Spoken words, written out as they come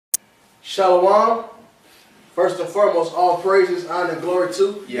Shalom. First and foremost, all praises, honor, and glory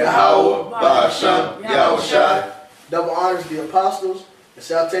to Yahweh, Ba'ashem, Yahushai. Double honors the apostles, and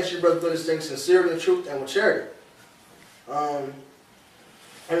salutation, brothers, doing this thing sincerely, in truth, and with charity. And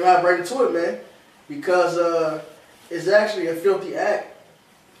I bring it to it, man, because it's actually a filthy act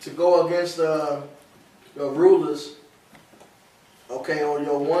to go against your rulers, okay, or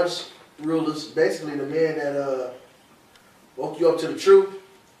your once rulers, basically the men that woke you up to the truth,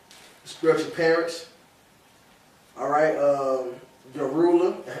 spiritual parents, all right, your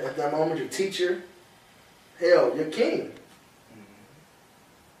ruler at that moment, your teacher, hell, your king,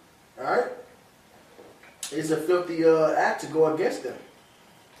 all right? It's a filthy act to go against them,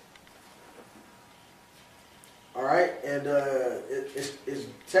 all right? And it's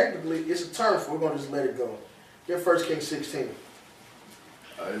technically, it's a term for, we're going to just let it go. Get 1 Kings 16.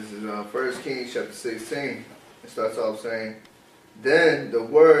 This is 1 Kings chapter 16. It starts off saying, Then the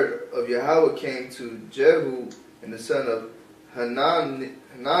word of Yahweh came to Jehu and the son of Hanani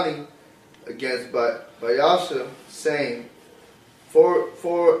against Baasha, saying,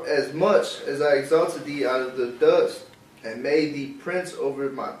 For as much as I exalted thee out of the dust, and made thee prince over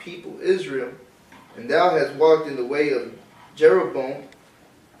my people Israel, and thou hast walked in the way of Jeroboam,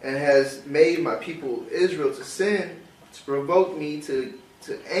 and hast made my people Israel to sin, to provoke me to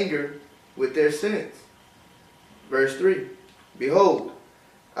anger with their sins. Verse 3. Behold,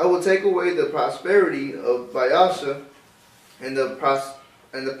 I will take away the prosperity of Baasha and the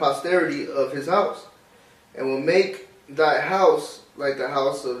posterity of his house, and will make thy house like the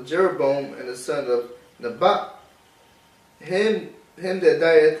house of Jeroboam and the son of Nebat. Him that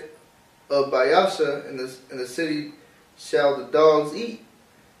dieth of Baasha in the city shall the dogs eat,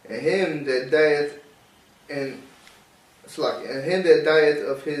 and him that dieth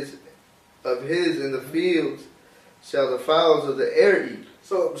of his in the fields shall the fowls of the air eat.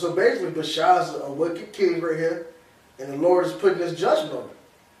 So basically, Baasha's a wicked king right here, and the Lord is putting his judgment on him.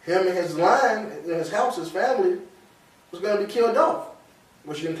 Him and his line, and his house, his family, was going to be killed off,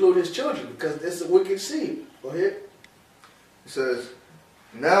 which include his children, because it's a wicked seed. Go ahead. It says,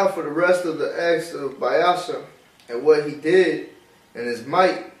 Now for the rest of the acts of Baasha, and what he did, and his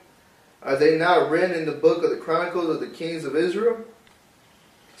might, are they not written in the book of the Chronicles of the kings of Israel?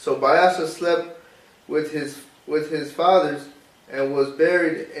 So Baasha slept with his fathers, and was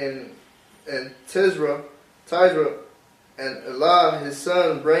buried in Tisra, and Elah his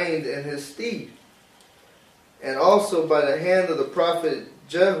son reigned in his stead. And also by the hand of the prophet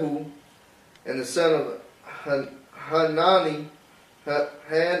Jehu and the son of Hanani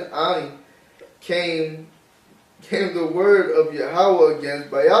came the word of Yahweh against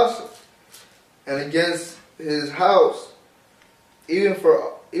Baasha and against his house, even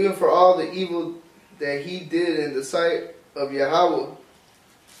for all the evil that he did in the sight of Yahweh,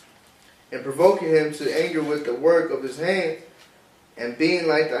 and provoking him to anger with the work of his hands, and being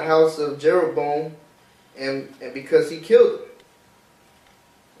like the house of Jeroboam, and because he killed him.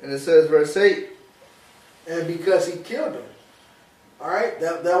 And it says, verse 8, and because he killed him. All right,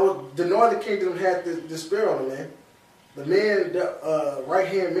 that was the northern kingdom had the spirit on them, man. The man, the right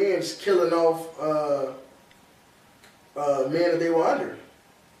hand man, is killing off men that they were under.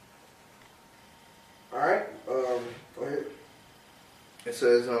 All right, go ahead. It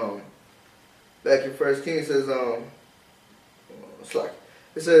says, back in 1 Kings, it says,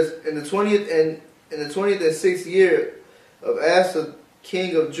 it says, in the 20th and 6th year of Asa,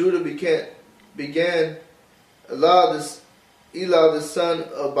 king of Judah, began Elah the son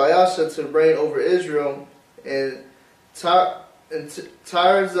of Baasha to reign over Israel, and Tirzah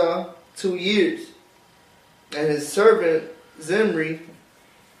 2 years. And his servant Zimri,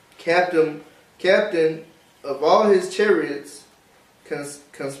 captain of all his chariots,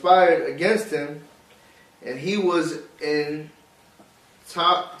 conspired against him, and he was in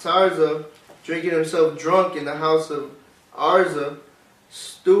Tirzah, drinking himself drunk in the house of Arza,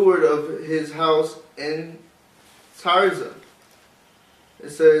 steward of his house in Tirzah. It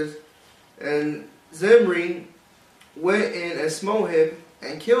says, and Zimri went in and smote him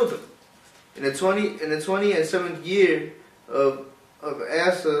and killed him. In the 27th year of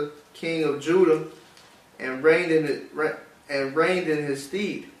Asa, king of Judah, and reigned in his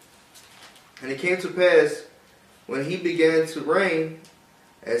stead. And it came to pass, when he began to reign,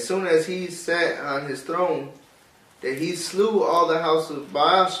 as soon as he sat on his throne, that he slew all the house of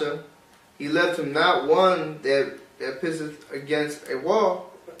Baasha. He left him not one that pisseth against a wall,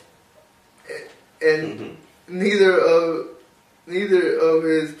 and neither of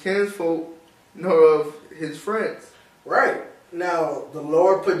his kinsfolk nor of his friends. Right. Now, the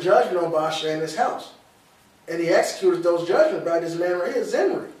Lord put judgment on Baasha and his house. And he executed those judgments by this man right here,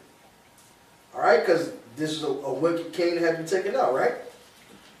 Zimri. right? Because this is a wicked king that had to be taken out, right?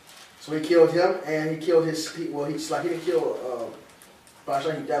 So he killed him, and he killed he didn't kill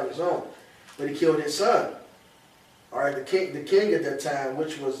Baasha, he died on his own, but he killed his son. All right, the king at that time,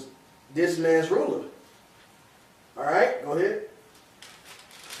 which was this man's ruler. All right, go ahead.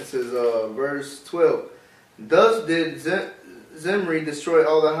 It says, verse 12. Thus did Zimri destroy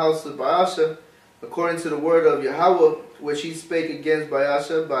all the house of Baasha, according to the word of Yahweh, which he spake against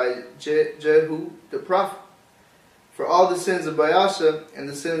Baasha by Jehu the prophet. For all the sins of Baasha and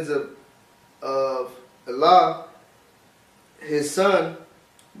the sins of Elah, his son,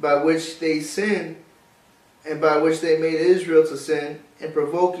 by which they sinned, and by which they made Israel to sin, and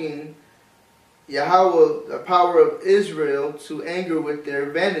provoking Yahweh, the power of Israel, to anger with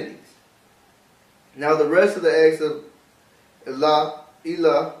their vanities. Now the rest of the acts of Elah,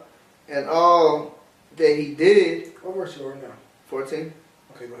 and all that he did. What verse are we now? 14.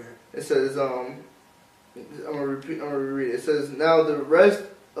 Okay, go ahead. It says, I'm gonna reread it. It says, now the rest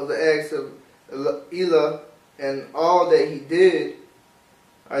of the acts of Elah and all that he did,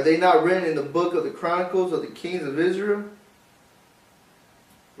 are they not written in the book of the Chronicles of the kings of Israel?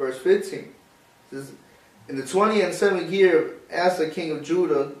 Verse 15. It says, in the 27th year of Asa, king of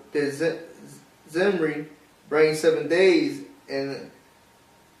Judah, did Zimri reign 7 days in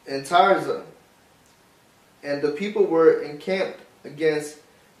Tirzah. And the people were encamped against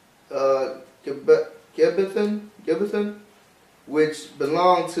Gibbethon, which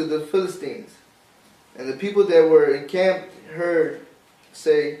belonged to the Philistines. And the people that were encamped heard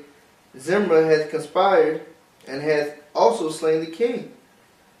say, Zimri hath conspired, and hath also slain the king.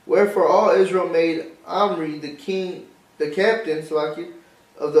 Wherefore all Israel made Omri the king, the captain,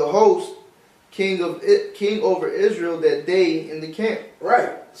 of the host, king over Israel that day in the camp.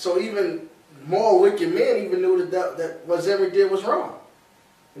 Right. So even more wicked men even knew that what Zimri did was wrong,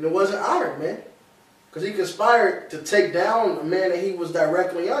 and it wasn't honored, man, because he conspired to take down a man that he was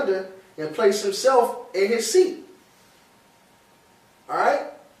directly under and place himself in his seat. All right.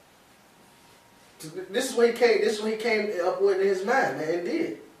 This is what he came. This is what he came up with in his mind, man, and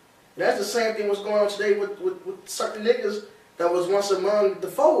did. And that's the same thing what's going on today with certain niggas that was once among the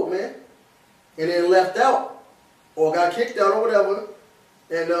fold, man, and then left out or got kicked out or whatever,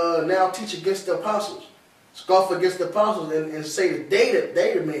 and now teach against the apostles, scoff against the apostles, and say that they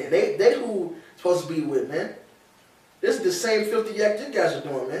the man, they who supposed to be with, man. This is the same filthy act you guys are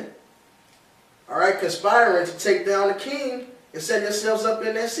doing, man. All right, conspiring to take down the king and set yourselves up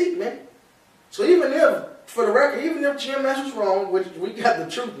in that seat, man. So even if, for the record, even if GMS was wrong, which we got the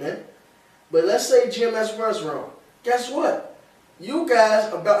truth, man, but let's say GMS was wrong, guess what? You guys,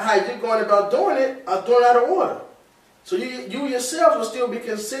 about how you're going about doing it, are doing out of order. So you yourselves will still be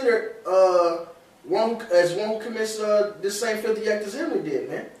considered one who commits this same filthy act as Zimri did,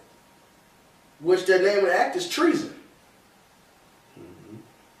 man. Which their name of the act is treason. Mm-hmm.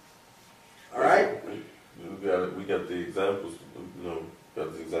 All right. We got the examples.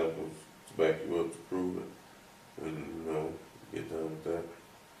 Got the examples to back you up to prove it. When get done with that.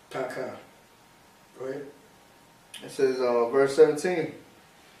 Go ahead. It says, verse 17.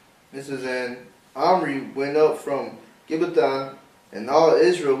 This is, and Omri went up from Gibbethon, and all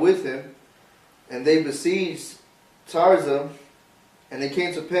Israel with him, and they besieged Tirzah. And it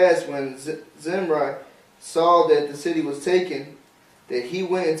came to pass when Zimri saw that the city was taken, that he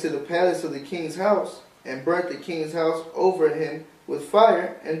went into the palace of the king's house, and burnt the king's house over him with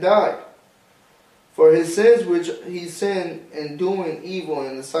fire, and died. For his sins which he sinned in doing evil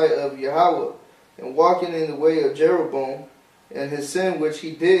in the sight of Yahweh, and walking in the way of Jeroboam, and his sin which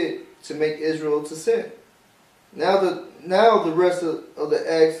he did to make Israel to sin. Now the rest of the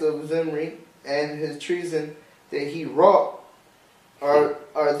acts of Zimri and his treason that he wrought, are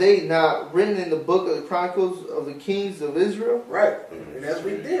they not written in the book of the Chronicles of the kings of Israel? Right. And that's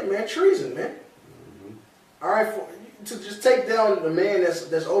what he did, man. Treason, man. Mm-hmm. All right, to just take down the man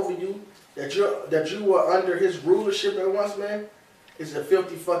that's over you, that you were under his rulership at once, man, is a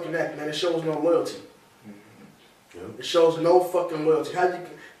filthy fucking act, man. It shows no loyalty. Mm-hmm. Yeah. It shows no fucking loyalty. How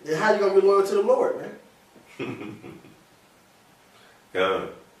you gonna be loyal to the Lord, man? God,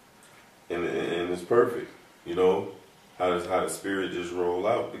 and it's perfect, How the spirit just roll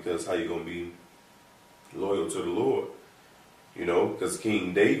out, because how you gonna be loyal to the Lord, because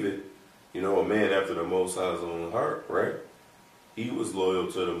King David, a man after the Most High's own heart, right? He was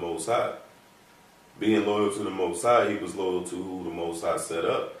loyal to the Most High. Being loyal to the Most High, he was loyal to who the Most High set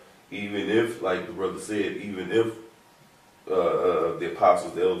up. Even if, like the brother said, even if the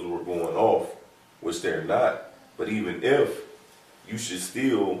apostles, the elders were going off, which they're not, but even if, you should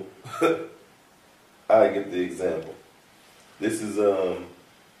still, I get the example. This is 1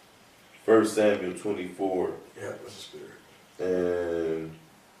 1 Samuel 24. Yeah, that's the spirit. And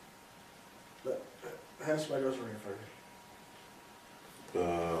Have somebody else read first.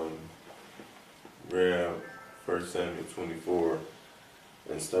 read 1 Samuel 24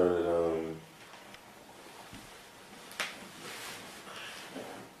 and started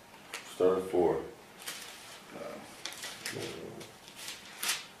started 4.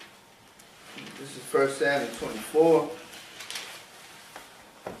 This is 1 Samuel 24.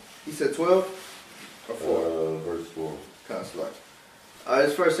 He said 12 or 4? Verse 4. Kind of slow.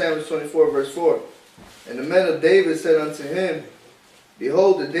 It's 1 Samuel 24, verse 4. And the men of David said unto him,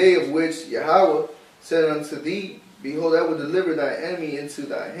 Behold, the day of which Yahweh said unto thee, Behold, I will deliver thy enemy into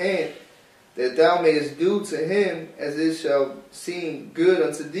thy hand, that thou mayest do to him as it shall seem good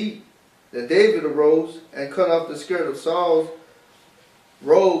unto thee. Then David arose and cut off the skirt of Saul's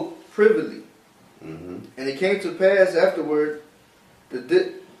robe privily. Mm-hmm. And it came to pass afterward,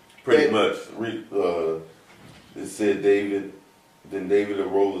 Pretty much. It said David. Then David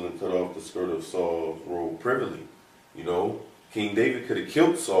arose and cut off the skirt of Saul's robe privily. You know, King David could have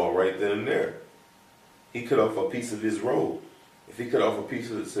killed Saul right then and there. He cut off a piece of his robe. If he cut off a piece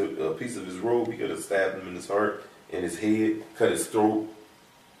of his robe, he could have stabbed him in his heart, in his head, cut his throat.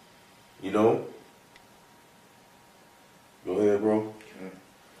 You know. Go ahead, bro.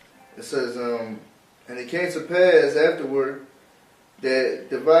 It says, and it came to pass afterward that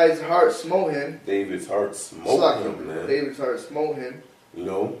David's heart smote him. David's heart smote him, man. David's heart smote him. You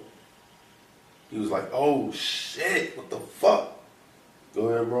know? He was like, oh, shit, what the fuck? Go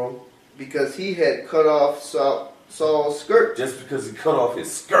ahead, bro. Because he had cut off Saul's skirt. Just because he cut off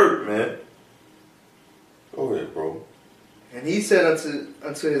his skirt, man. Go ahead, bro. And he said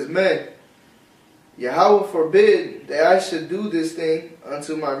unto his men, Yahweh forbid that I should do this thing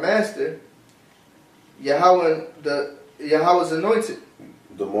unto my master, Yahweh's anointed.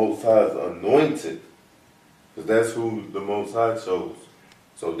 The Most High's anointed. Because that's who the Most High chose.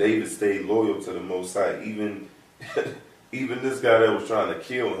 So David stayed loyal to the Most High. Even this guy that was trying to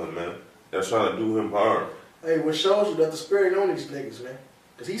kill him, man. That was trying to do him harm. Hey, what shows you that the spirit on these niggas, man?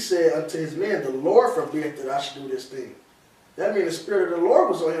 Because he said unto his men, the Lord forbid that I should do this thing. That means the spirit of the Lord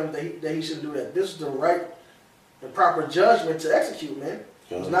was on him that he should do that. This is the right and proper judgment to execute, man.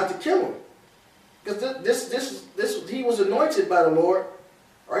 It was not to kill him. Because this he was anointed by the Lord.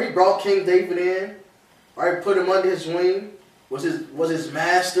 Or he brought King David in. Or he put him under his wing. Was his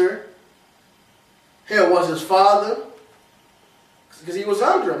master. Hell, was his father. Because he was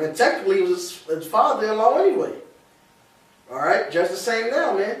under him. And technically he was his father-in-law anyway. Alright? Just the same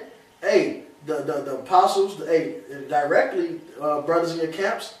now, man. Hey, the apostles, directly, brothers in your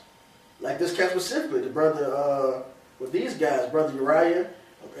camps, like this camp specifically, the brother, with these guys, Brother Uriah,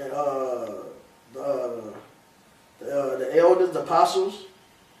 the elders, the apostles,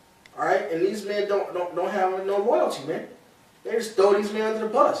 all right, and these men don't have no loyalty, man. They just throw these men under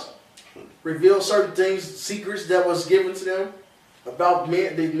the bus, reveal certain things, secrets that was given to them about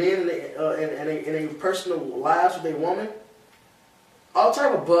these men and their personal lives with their woman. All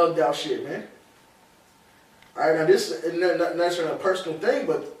type of bugged out shit, man. All right, now this is not necessarily a personal thing,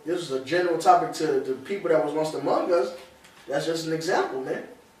 but this is a general topic to the people that was once among us. That's just an example, man.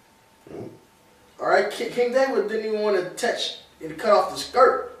 Mm-hmm. All right, King David didn't even want to touch and cut off the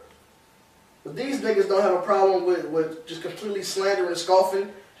skirt. But these niggas don't have a problem with just completely slandering and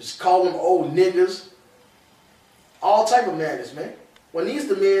scoffing, just call them old niggas. All type of madness, man. When these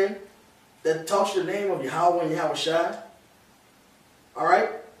the men that taught you the name of Yahweh and Yahweh Shai, all right,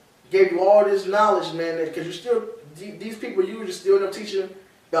 gave you all this knowledge, man, because you still, these people usually still don't teaching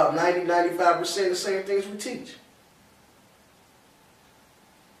about 90-95% the same things we teach.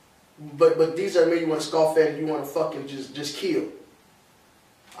 But these are men you want to scoff at and you want to fucking just kill.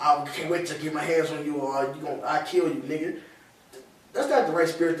 I can't wait to get my hands on you or I kill you, nigga. That's not the right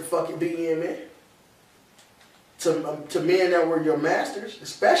spirit to fucking be in, man. To men that were your masters,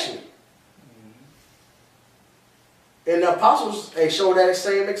 especially. And the apostles showed that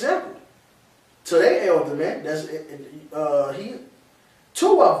same example. To their elder, man. That's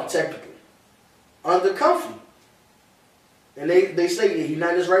two of them technically. Under comfy. And they say he's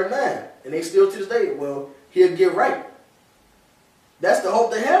not in his right mind. And they still to this day, well, he'll get right. That's the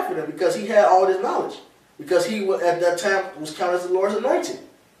hope they have for them because he had all this knowledge. Because he, at that time, was counted as the Lord's anointed.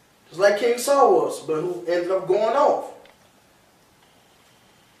 Just like King Saul was, but who ended up going off.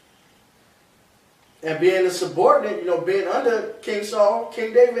 And being a subordinate, being under King Saul,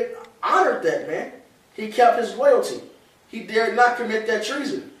 King David honored that, man. He kept his loyalty. He dared not commit that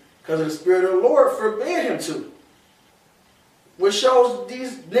treason because of the Spirit of the Lord forbade him to. Which shows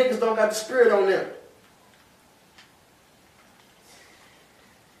these niggas don't got the Spirit on them.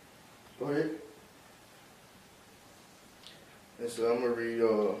 Go ahead. And so I'm going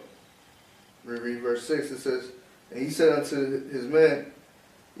to reread verse 6. It says, "And he said unto his men,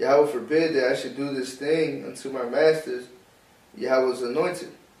 Yahweh forbid that I should do this thing unto my masters, Yahweh's anointed,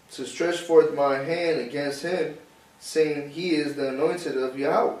 to stretch forth my hand against him, saying he is the anointed of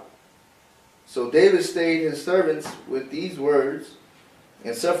Yahweh. So David stayed his servants with these words,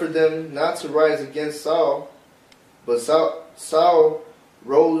 and suffered them not to rise against Saul. But Saul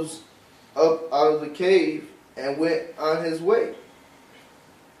rose up out of the cave and went on his way.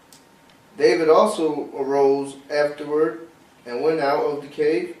 David also arose afterward and went out of the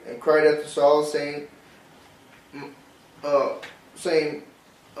cave and cried after Saul, saying,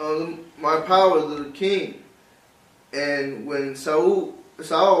 my power, the king. And when Saul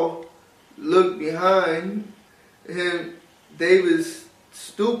looked behind him, David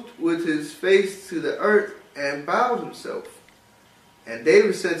stooped with his face to the earth and bowed himself. And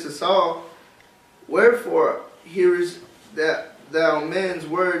David said to Saul, Wherefore hearest thou men's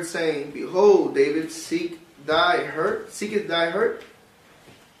words, saying, Behold, David seeketh thy hurt?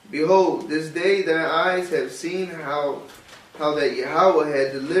 Behold, this day thy eyes have seen how that Yahweh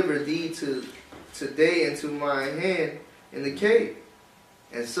had delivered thee today into my hand in the cave.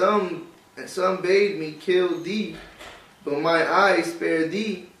 And some bade me kill thee, but my eyes spared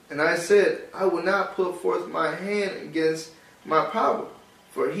thee. And I said, I will not put forth my hand against my power,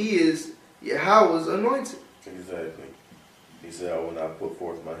 for he is Yahweh's anointed." Exactly. He said, I will not put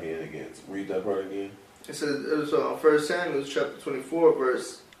forth my hand against. Read that part again. It says, it was 1 Samuel chapter 24,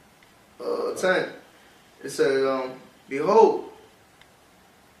 verse 10. It says, Behold.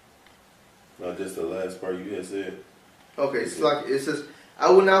 Not just the last part you had said. Okay, it's like it says, I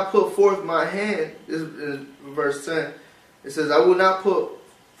will not put forth my hand. This is verse 10. It says, I will not put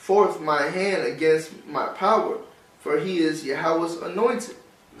forth my hand against my power, for he is Yahweh's anointed.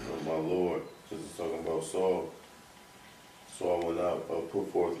 My Lord. This is talking about Saul. So I will not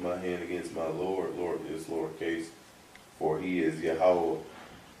put forth my hand against my Lord. Lord is lowercase. For he is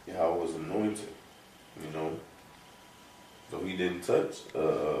Yahweh's anointed. You know. So he didn't touch.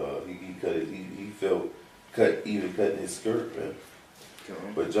 He cut it. He felt even cutting his skirt, man.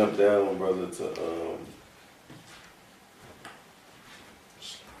 Okay. But jump down, brother, to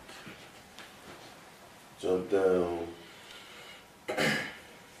jump down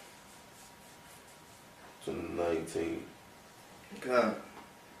to 19. God.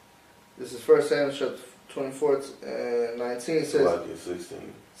 This is 1 Samuel chapter 24 and 19. It says, Like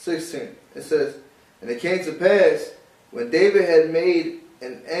 16. It says, And it came to pass, when David had made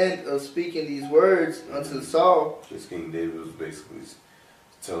an end of speaking these words unto Saul. This King David was basically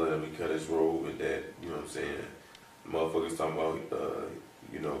telling him he cut his robe and that, you know what I'm saying, motherfuckers talking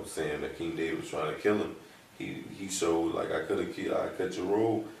about, saying that King David was trying to kill him. He showed, like, I cut your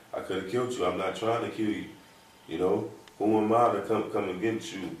robe, I could have killed you, I'm not trying to kill you, you know. Who am I to come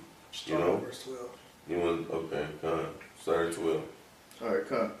against you, you know? Verse 12. You want, okay, come on, start 12. Alright,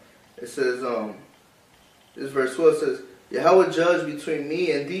 come. It says, this verse 12 says, Yahweh judge between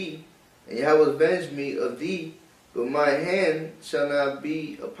me and thee, and Yahweh avenge me of thee, but my hand shall not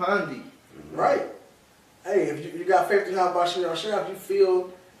be upon thee. Right. Hey, if you got faith in how Bashir if you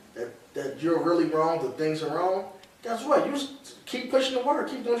feel that you're really wrong, that things are wrong, guess what? You just keep pushing the word,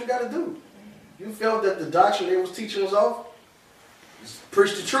 keep doing what you got to do. You felt that the doctrine they was teaching was off, just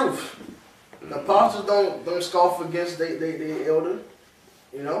preach the truth. The apostles don't scoff against their elder,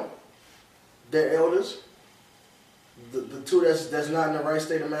 you know, their elders. The two that's not in the right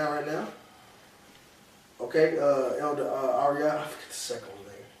state of mind right now. Okay, Elder Arya, I forget the second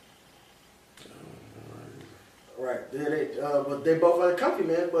name. Right, but they both are comfy,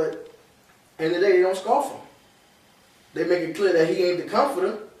 man. But in the day, they don't scoff him. They make it clear that he ain't the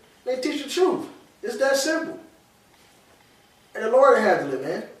comforter. They teach the truth. It's that simple. And the Lord will handle it,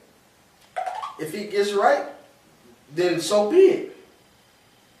 man. If he gets right, then so be it.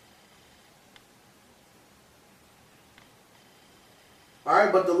 All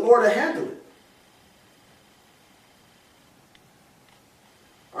right, but the Lord will handle it.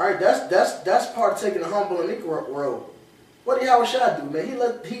 All right, that's part of taking the humble and meek road. What did Yahweh do, man?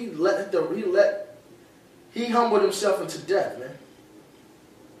 He humbled himself into death, man.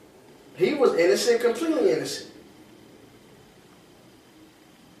 He was innocent, completely innocent.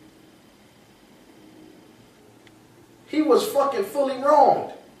 He was fucking fully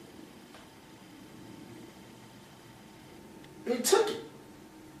wronged. He took it.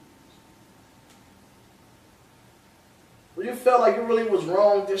 When you felt like you really was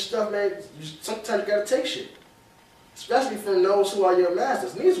wrong, this stuff, man, sometimes you gotta take shit. Especially from those who are your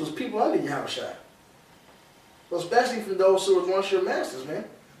masters. These was people under Yahweh. But especially from those who was once your masters, man.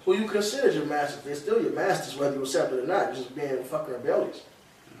 who you consider your masters, they're still your masters, whether you accept it or not. You're just being fucking rebellious.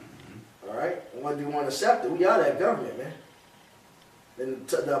 All right? And whether you want to accept it, we are that government, man. And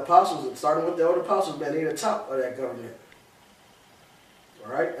the apostles, starting with the old apostles, man, they're the top of that government.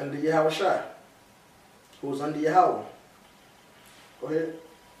 All right? Under Yahweh Shai, who was under Yahweh. Go ahead.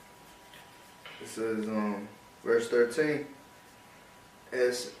 It says, verse 13,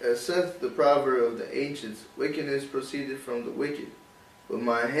 as saith the proverb of the ancients, wickedness proceeded from the wicked, but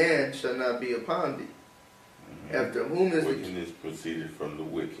my hand shall not be upon thee. After whom is wickedness proceeded from the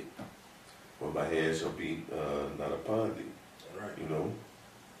wicked, but my hand shall be not upon thee. Right. You know?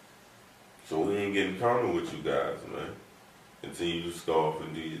 So we ain't getting carnal with you guys, man. Continue to scoff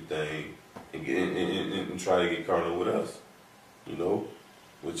and do your thing and get and try to get carnal with us. You know?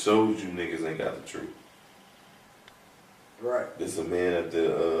 Which shows you niggas ain't got the truth. Right. This a man at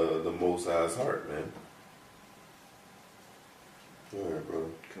the Most High's heart, man. Alright,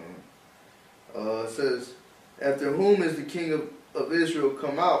 bro. It says, after whom is the king of Israel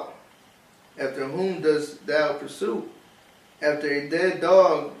come out? After whom dost thou pursue? After a dead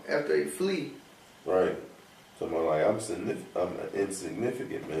dog, after a flea. Right. Somebody like, I'm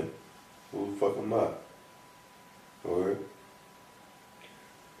insignificant, man. Who the fuck am I? Go ahead.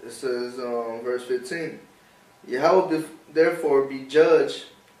 It says, verse 15, Yahweh therefore be judge,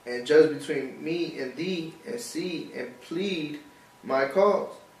 and judge between me and thee, and see and plead my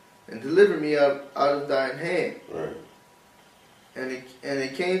cause, and deliver me out of thine hand. Right. And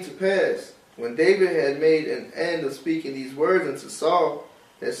it came to pass, when David had made an end of speaking these words unto Saul,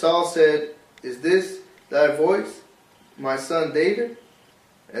 that Saul said, is this thy voice, my son David?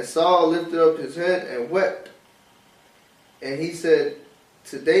 And Saul lifted up his head and wept. And he said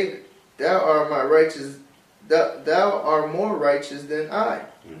to David, thou art more righteous than I.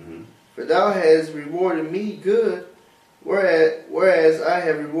 Mm-hmm. For thou hast rewarded me good, whereas I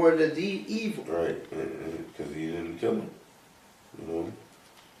have rewarded thee evil. Right, because he didn't kill him. You know?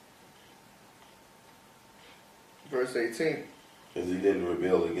 Verse 18. Because he didn't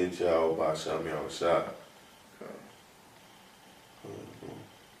rebel against Yahweh by Shem Yahushua.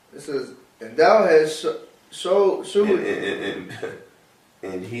 It says, and thou hast showed...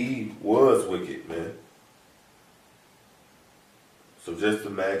 And he was wicked, man. So just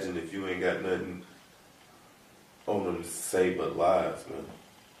imagine if you ain't got nothing on them to say but lies, man.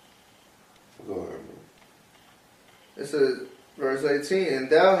 Go ahead, bro. It says, verse 18, and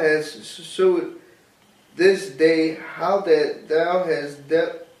thou hast showed this day how that thou hast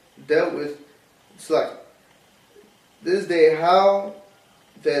dealt with, it's like, this day how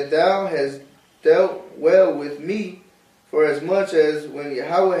that thou hast dealt well with me, for as much as when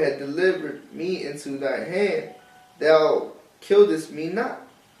Yahweh had delivered me into thy hand, thou killedest me not.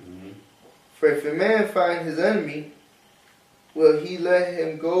 Mm-hmm. For if a man find his enemy, will he let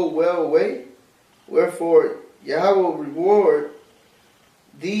him go well away? Wherefore Yahweh will reward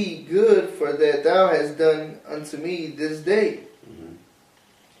thee good for that thou hast done unto me this day. Mm-hmm.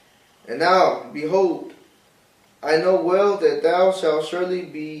 And now, behold, I know well that thou shalt surely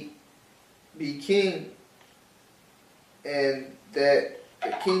be king, and that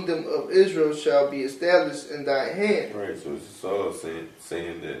the kingdom of Israel shall be established in thy hand. Right, so it's Saul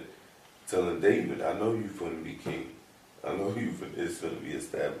saying that, telling David, I know you finna be king. I know it's finna be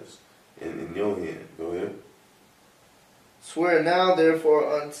established in your hand. Go ahead. Swear now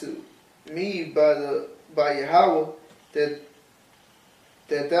therefore unto me by Yahweh that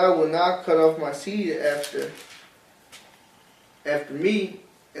thou wilt not cut off my seed after me,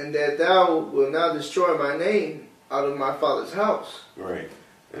 and that thou wilt not destroy my name out of my father's house. Right.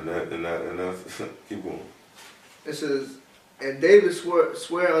 And that's keep going. It says, and David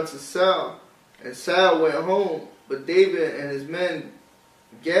swear unto Saul, and Saul went home, but David and his men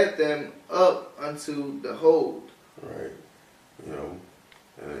gat them up unto the hold. Right. You know,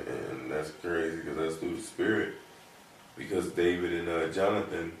 and that's crazy because that's through the Spirit. Because David and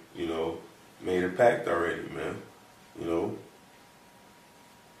Jonathan, you know, made a pact already, man. You know,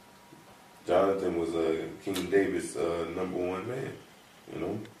 Jonathan was King David's number one man, you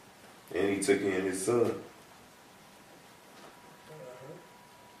know, and he took in his son.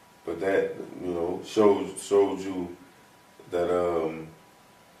 But that, you know, showed you that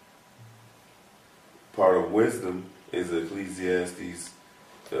part of wisdom is Ecclesiastes,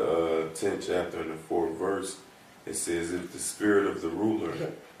 the 10th chapter and the 4th verse. It says, if the spirit of the ruler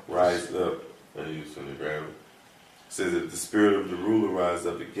rise up, and you send the grammar. It says, if the spirit of the ruler rise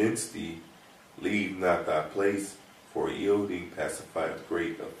up against thee, leave not thy place, for yielding pacifieth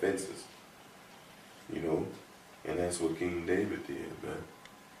great offenses. You know, and that's what King David did, man.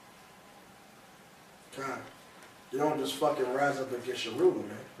 God. You don't just fucking rise up against your ruler,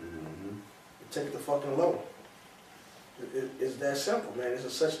 man. Mm-hmm. You take the fucking low. It's that simple, man. There's a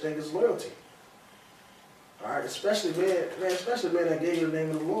such thing as loyalty. All right, especially man, that gave you the name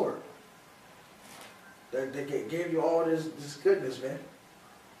of the Lord. That gave you all this goodness, man.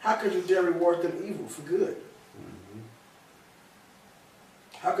 How could you dare reward them evil for good? Mm-hmm.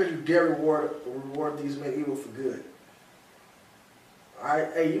 How could you dare reward these men evil for good?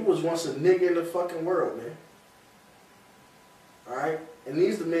 Alright, hey, you was once a nigga in the fucking world, man. Alright? And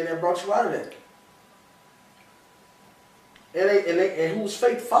these the men that brought you out of that. And whose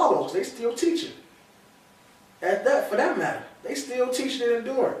faith follows, they still teaching. At that, for that matter, they still teaching and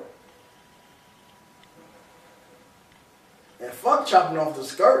enduring. And fuck chopping off the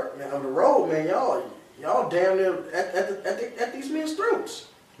skirt, man, of the road, man. Y'all damn near at these men's throats.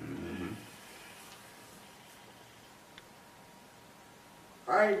 Mm-hmm.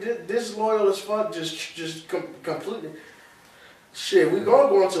 Alright, disloyal as fuck, just completely. Shit, we gonna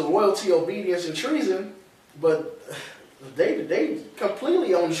go into loyalty, obedience, and treason, but they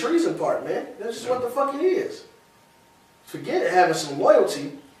completely on the treason part, man. That's just what the fuck it is. Forget it having some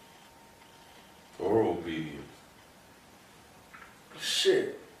loyalty. Or obedience.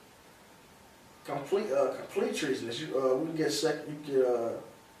 Shit. Complete treason. We can get second. You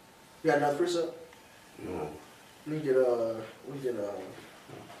got another precept? No. We get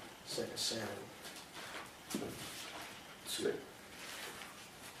Second Samuel. Sick.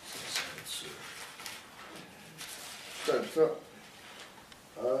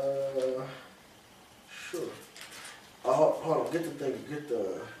 Sure. Hold on. Get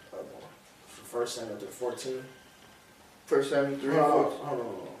the First Samuel to 14. First Samuel 3. Hold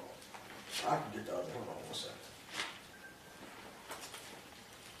on. I can get the other. Hold on 1 second.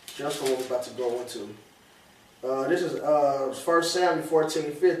 Just for what we're about to go into. This is 1 Samuel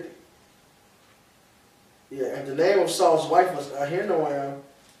 14:50. Yeah, and the name of Saul's wife was Ahinoam,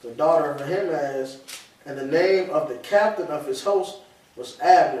 the daughter of Ahimaaz, and the name of the captain of his host was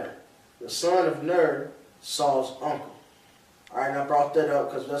Abner, the son of Ner, Saul's uncle. All right, and I brought that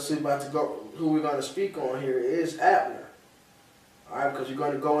up because that's who we're going to speak on here is Abner. All right, because you're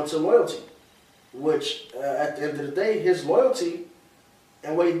going to go into loyalty, which at the end of the day, his loyalty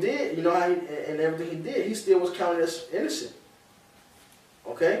and what he did, you know, and everything he did, he still was counted as innocent.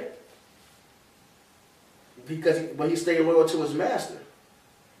 Okay? But he stayed loyal to his master.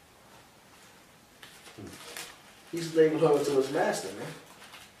 He stayed loyal to his master, man.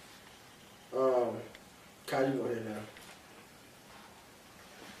 Kyle, you go ahead now.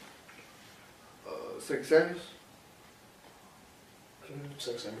 2 Samuel?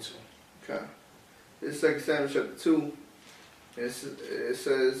 2 Samuel 2. Okay. This is 2 Samuel chapter 2. And it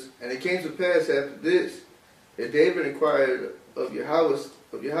says, and it came to pass after this, that David inquired of Yahweh,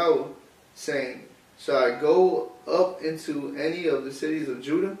 saying, shall I go up into any of the cities of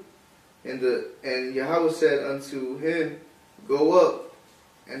Judah? And Yahweh said unto him, go up.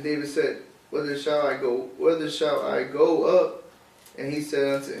 And David said, whither shall I go up? And he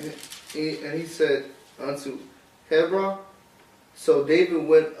said unto Hebron. So David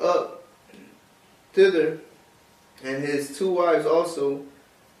went up thither, and his 2 wives also,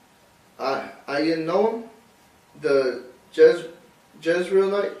 Ahinoam, the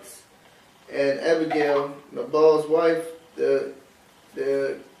Jezreelites, and Abigail, Nabal's wife, the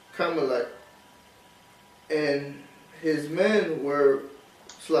Carmelite. And his men were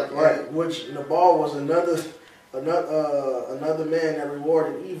slack. Right, which Nabal was another man that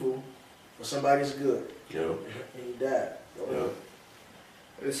rewarded evil for somebody's good. Yeah. And he died. Yeah.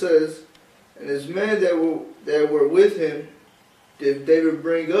 It says, and his men that were with him did David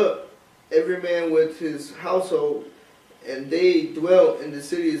bring up, every man with his household, and they dwelt in the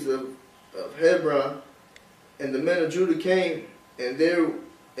cities of Hebron. And the men of Judah came, and there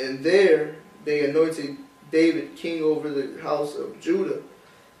they anointed David king over the house of Judah.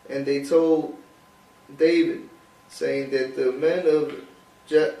 And they told David, saying that the men of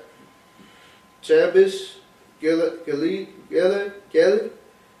Jabesh Gilead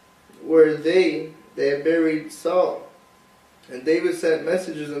were they that buried Saul. And David sent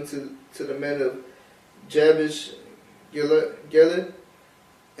messengers unto the men of Jabesh Gilead,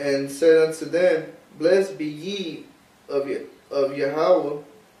 and said unto them, blessed be ye of Yahweh,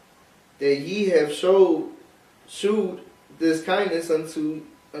 that ye have shewed this kindness unto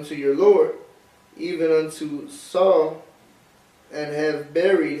your Lord, even unto Saul, and have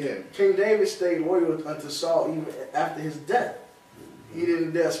buried him. King David stayed loyal unto Saul even after his death. He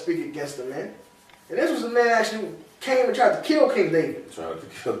didn't dare speak against the man. And this was a man actually who came and tried to kill King David. Tried to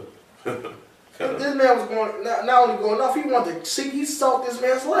kill him. This man was going, not only going off, he wanted to see, he sought this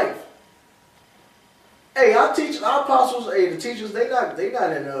man's life. Hey, our teachers, our apostles, hey, the teachers, they not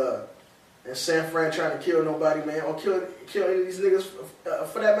in San Fran trying to kill nobody, man, or kill any of these niggas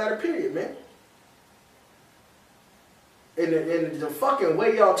for that matter, period, man. And the fucking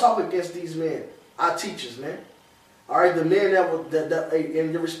way y'all talk against these men, our teachers, man. All right, the men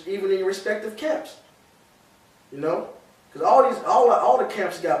even in your respective camps, you know, because all the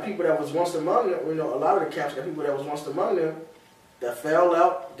camps got people that was once among them. You know, a lot of the camps got people that was once among them that fell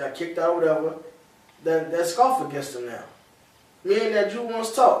out, got kicked out, whatever. That scoff against them now. Me and that Jew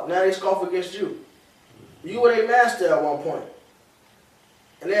once taught, now they scoff against you. You were their master at one point.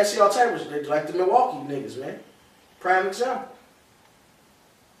 And they see all types of shit, like the Milwaukee niggas, man. Prime example.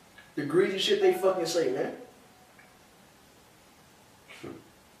 The greedy shit they fucking say, man.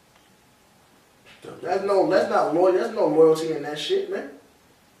 There's no loyalty in that shit, man.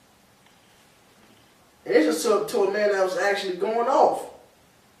 And it's just to a man that was actually going off.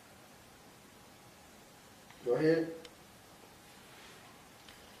 Go ahead.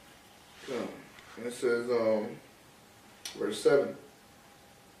 It says, verse 7.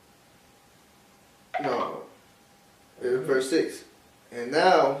 No, verse 6. And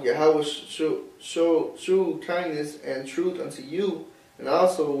now Yahweh show kindness and truth unto you, and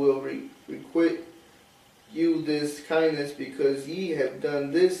also will requite you this kindness, because ye have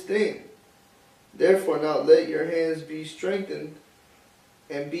done this thing. Therefore now let your hands be strengthened,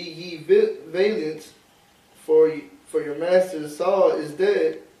 and be ye valiant, for your master Saul is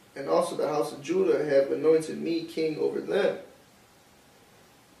dead, and also the house of Judah have anointed me king over them.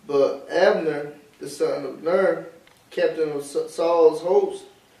 But Abner, the son of Ner, captain of Saul's host,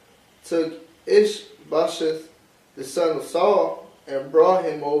 took Ishbosheth, the son of Saul, and brought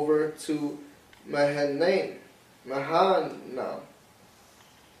him over to Mahanaim. God.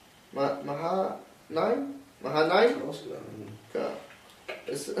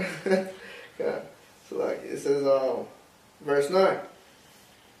 God. So like it says, verse 9,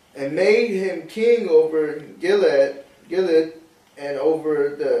 and made him king over Gilead, and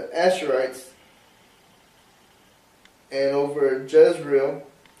over the Asherites, and over Jezreel,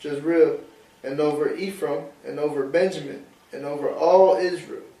 and over Ephraim, and over Benjamin, and over all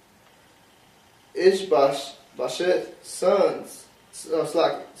Israel. Ishbosheth's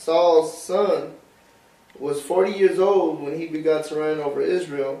Saul's son, was 40 years old when he began to reign over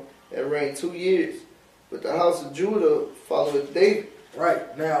Israel, and reigned 2 years. But the house of Judah followed David.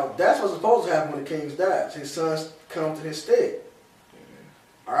 Right. Now, that's what's supposed to happen when the king dies. His sons come to his stead.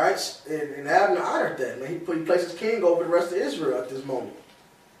 All right? And Abner honored that, man. He placed his king over the rest of Israel at this moment.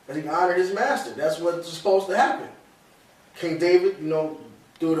 And he honored his master. That's what's supposed to happen. King David, you know,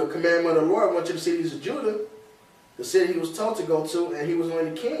 through the commandment of the Lord, went to the cities of Judah, the city he was told to go to, and he was only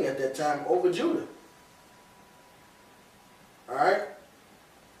the king at that time over Judah. All right?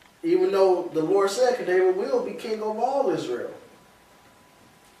 Even though the Lord said King David will be king over all Israel.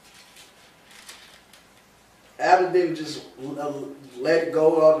 Abner didn't just let it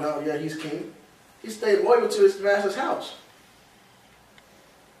go. Oh, no, yeah, he's king. He stayed loyal to his master's house.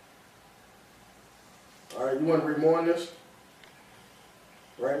 All right, you want to read more on this?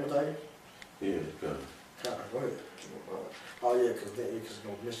 Right, Matthew? Yeah, go. Go ahead. Oh, yeah, because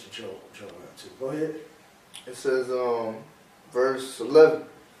going to miss Joe too. Go ahead. It says, verse 11,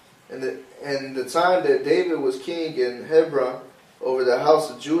 and the time that David was king in Hebron over the house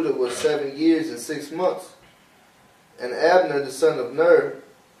of Judah was 7 years and 6 months. And Abner, the son of Ner,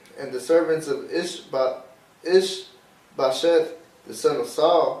 and the servants of Ishbosheth, the son of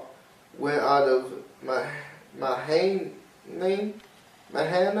Saul, went out of Mahanaim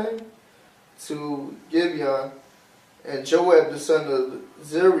to Gibeon, and Joab, the son of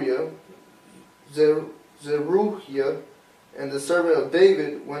Zeruiah, and the servant of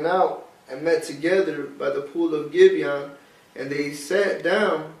David went out and met together by the pool of Gibeon, and they sat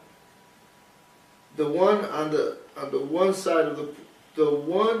down, the one on the one side of the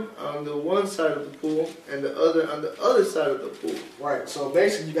pool, and the other on the other side of the pool. Right. So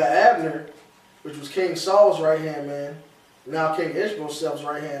basically, you got Abner, which was King Saul's right hand man, now King Ishbosheth's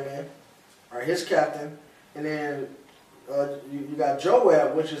right hand man, all right, his captain, and then you got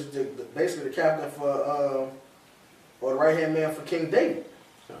Joab, which is basically the captain for or the right hand man for King David.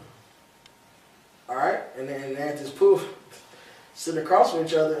 All right, and then they had this pool sitting across from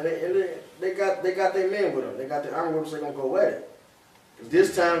each other, and they got their men with them. They got their army with them, so they're gonna go at it. Because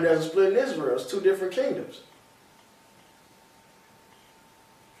this time there's a split in Israel. It's two different kingdoms.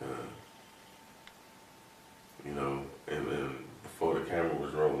 You know, and before the camera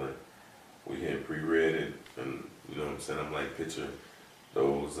was rolling, we had pre-read it, and you know what I'm saying. I'm like, picture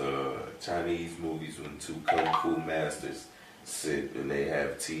those Chinese movies when two kung fu masters sit and they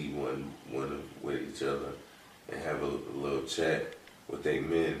have tea one with each other and have a little chat with their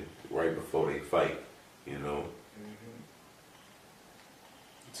men right before they fight, you know,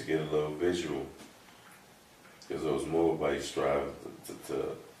 to get a little visual. Because those Moabites strive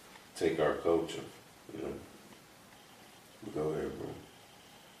to take our culture, you know. Go ahead, bro.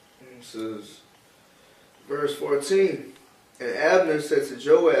 This is verse 14. And Abner said to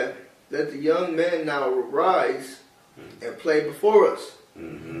Joab, let the young men now rise and play before us.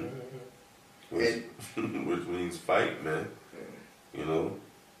 Mm-hmm. Which means fight, man. You know,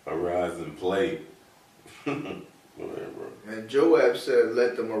 arise and play. Go ahead, bro. And Joab said,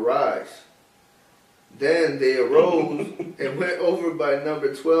 let them arise. Then they arose and went over by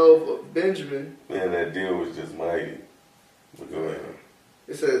number 12 of Benjamin. Man, that deal was just mighty. But go ahead.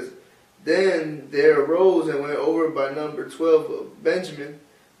 It says, then there arose and went over by number 12 of Benjamin,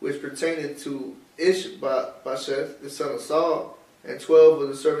 which pertained to Ishbosheth, the son of Saul, and 12 of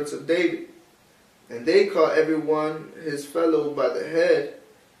the servants of David. And they caught every one his fellow by the head,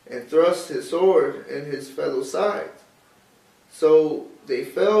 and thrust his sword in his fellow's side. So they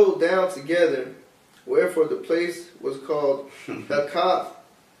fell down together, wherefore the place was called Hakath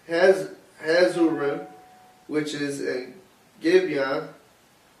Hazurim, which is in Gibeon.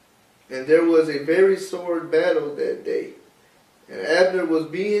 And there was a very sore battle that day. And Abner was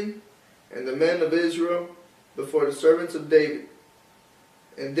beaten, and the men of Israel, before the servants of David.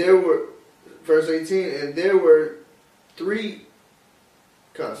 And there were, verse 18, and there were three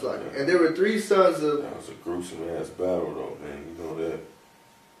sons of... That was a gruesome ass battle though, man. You know that.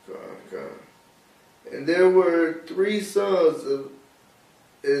 God. And there were three sons of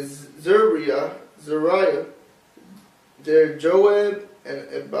Zariah, there Joab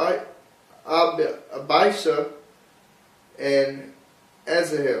and Abishah and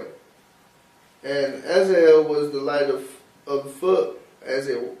Asahel. And Asahel was the light of foot as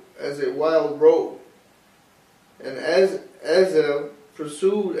a wild roe. And Asahel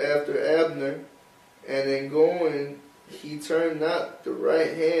pursued after Abner, and in going he turned not the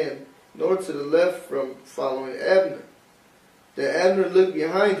right hand nor to the left from following Abner. Then Abner looked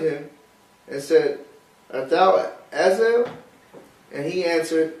behind him and said, art thou Asahel? And he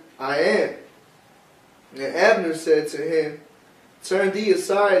answered, I am. And Abner said to him, turn thee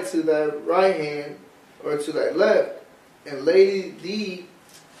aside to thy right hand or to thy left, and lay thee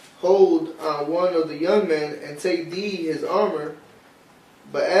hold on one of the young men, and take thee his armor.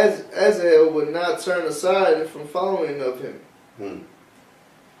 But Asahel would not turn aside from following of him.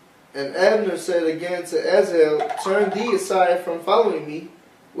 And Abner said again to Asahel, turn thee aside from following me,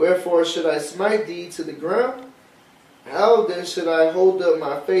 wherefore should I smite thee to the ground? How then should I hold up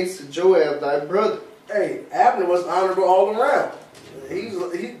my face to Joab thy brother? Hey, Abner was honorable all around. He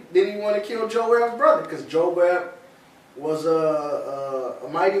didn't even want to kill Joab's brother, because Joab was a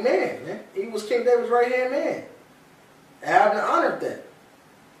mighty man. He was King David's right-hand man. Abner honored that.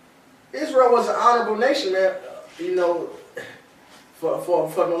 Israel was an honorable nation, man, you know, for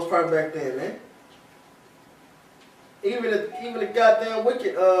the most part back then, man. Even the goddamn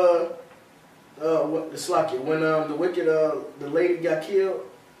wicked, when the wicked, the lady got killed,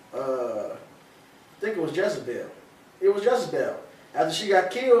 I think it was Jezebel. It was Jezebel. After she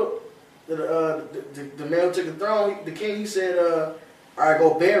got killed, the man who took the throne, the king, he said, all right,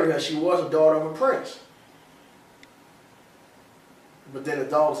 go bury her. She was a daughter of a prince. But then the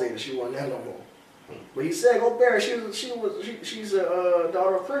dogs ate her. She wasn't there no more. But he said, go bury her. She's a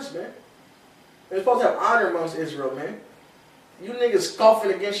daughter of a prince, man. They're supposed to have honor amongst Israel, man. You niggas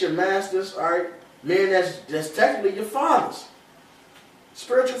scoffing against your masters, all right? Men that's technically your fathers.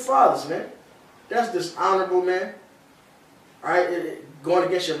 Spiritual fathers, man. That's dishonorable, man. All right? Going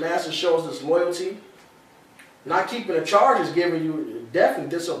against your master shows disloyalty. Not keeping the charges giving you definitely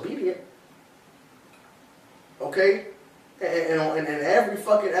disobedient. Okay? And in every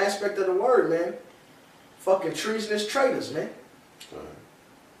fucking aspect of the word, man. Fucking treasonous traitors, man.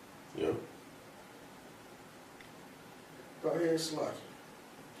 Yep. Go ahead, Sludge.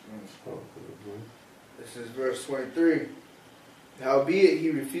 This is verse 23. Howbeit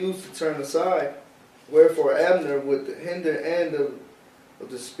he refused to turn aside, wherefore Abner with the hinder end of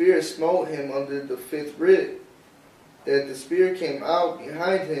the spear smote him under the fifth rib, that the spear came out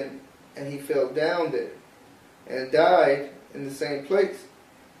behind him, and he fell down there, and died in the same place.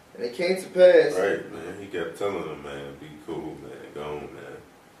 And it came to pass... Right, man. He kept telling him, man, be cool, man. Go on, man.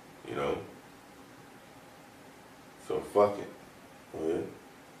 You know? So fuck it. Go ahead.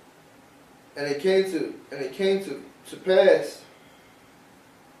 And it came to pass,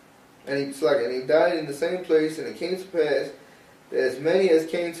 and he died in the same place, and it came to pass that as many as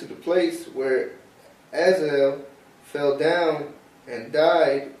came to the place where Asahel fell down and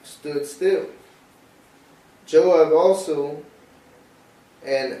died, stood still. Joab also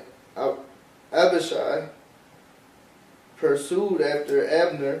and Abishai pursued after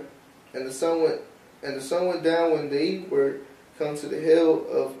Abner, and the sun went down when they were come to the hill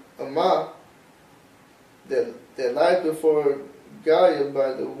of Ammah that lies before Gilead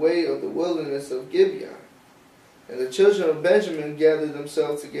by the way of the wilderness of Gibeon. And the children of Benjamin gathered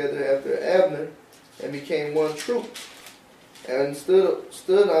themselves together after Abner, and became one troop, and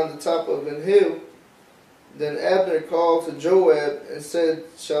stood on the top of an hill. Then Abner called to Joab and said,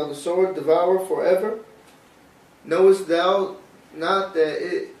 Shall the sword devour forever? Knowest thou not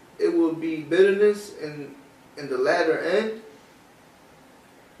that it will be bitterness in the latter end?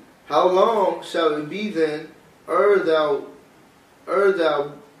 How long shall it be then, ere thou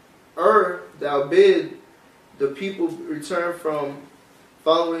bid the people return from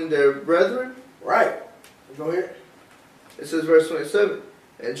following their brethren? Right. Go ahead. It says verse 27.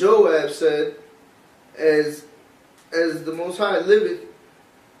 And Joab said, As the Most High liveth,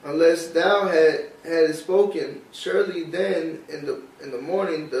 unless thou had spoken, surely then in the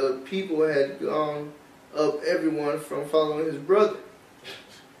morning the people had gone up everyone from following his brother.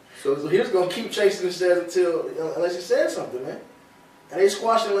 So he was going to keep chasing his dad unless he said something, man. And they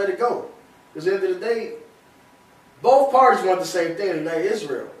squashed and let it go. Because at the end of the day, both parties want the same thing, unite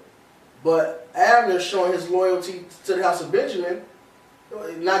Israel. But Abner showing his loyalty to the house of Benjamin,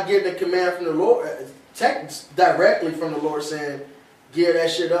 not getting a command from the Lord, directly from the Lord saying, give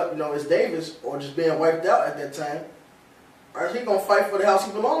that shit up, it's David's, or just being wiped out at that time. Or is he going to fight for the house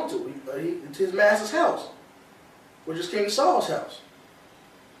he belonged to? It's his master's house, which is King Saul's house.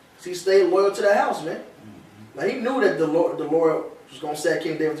 So he stayed loyal to that house, man. Now he knew that the Lord was going to set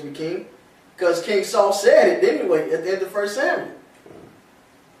King David to be king, because King Saul said it anyway at the end of 1 Samuel.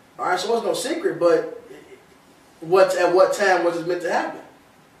 Alright, so it was no secret, but at what time was it meant to happen?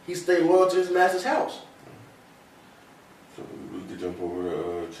 He stayed loyal to his master's house. So we could jump over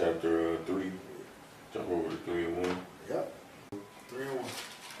to chapter 3. Jump over to 3 and 1. Yep. 3 and 1.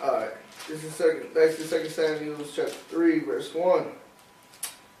 Alright, this is back to 2 Samuel chapter 3, verse 1.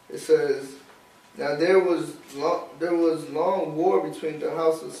 It says, Now there was long war between the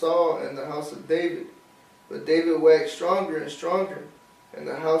house of Saul and the house of David, but David waxed stronger and stronger, and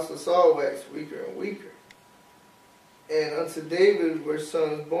the house of Saul waxed weaker and weaker. And unto David were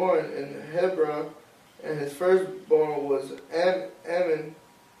sons born in Hebron, and his firstborn was Ammon,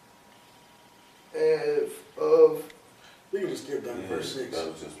 and of... We can just get down to verse 6.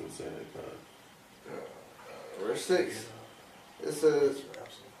 That was just what saying that. Verse 6. It says,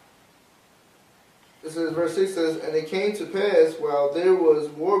 verse 6 says, And it came to pass, while there was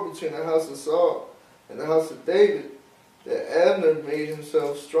war between the house of Saul and the house of David, that Abner made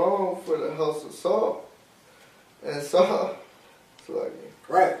himself strong for the house of Saul. And Saul,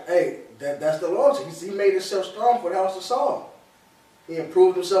 right, hey, that's the loyalty. He made himself strong for the house of Saul. He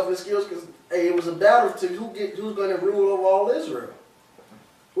improved himself in his skills because, hey, it was a battle to who's going to rule over all Israel.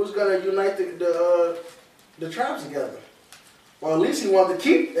 Who's going to unite the tribes together. Well, at least he wanted to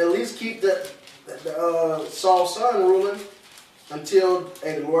keep the Saul's son ruling until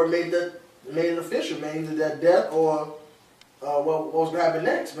the Lord made it official, man, either that death or what was going to happen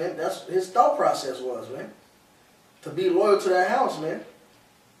next, man. That's his thought process was, man. To be loyal to that house, man.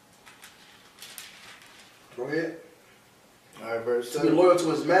 Go ahead. All right, verse 7. To be loyal to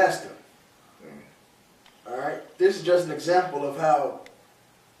his master. All right. This is just an example of how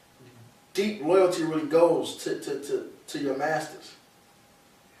deep loyalty really goes to your masters.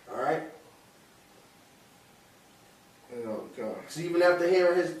 All right. Oh God. Because even after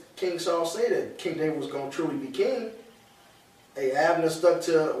hearing his King Saul say that King David was going to truly be king, hey, Abner stuck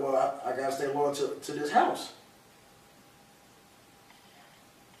to, well, I got to stay loyal to this house.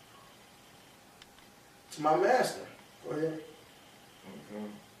 To my master. Go ahead. Okay.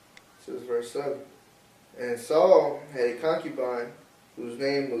 This is verse 7. And Saul had a concubine whose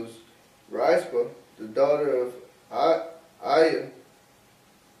name was Rizpah, the daughter of Aiah,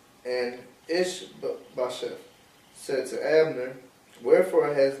 and Ishbosheth said to Abner,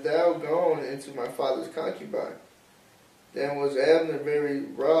 Wherefore hast thou gone into my father's concubine? Then was Abner very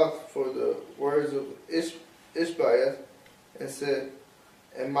wroth for the words of Ishbosheth, and said,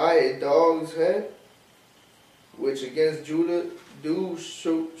 Am I a dog's head, which against Judah do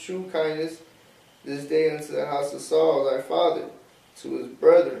shew kindness this day unto the house of Saul thy father, to his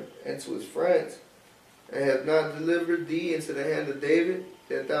brethren, and to his friends, and have not delivered thee into the hand of David,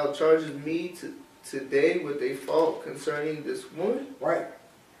 that thou chargest me today with a fault concerning this woman? Right.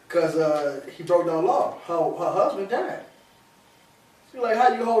 Because he broke down law. Her husband died. He's like,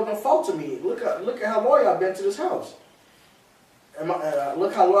 how you holding no fault to me? Look at how loyal I've been to this house.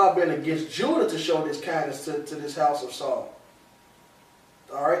 Look how loyal I've been against Judah to show this kindness to this house of Saul.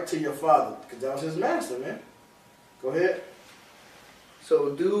 All right, to your father, because that was his master, man. Go ahead.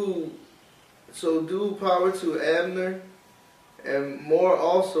 So do power to Abner, and more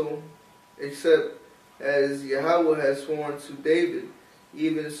also, except as Yahweh has sworn to David,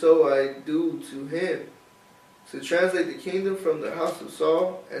 even so I do to him, to translate the kingdom from the house of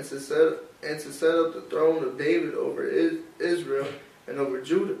Saul, and to set up the throne of David over Israel and over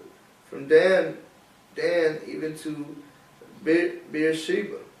Judah, from Dan even to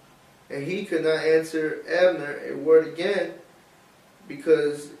Beersheba. And he could not answer Abner a word again,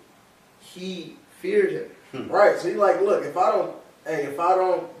 because he feared him. Right. So he's like, look, if I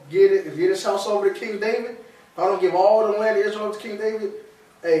don't get this house over to King David, if I don't give all the land of Israel to King David,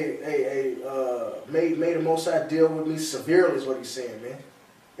 made the Most High deal with me severely, is what he's saying, man.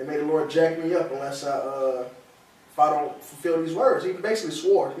 It made the Lord jack me up unless if I don't fulfill these words. He basically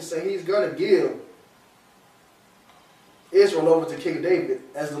swore. He's saying he's gonna give Israel over to King David,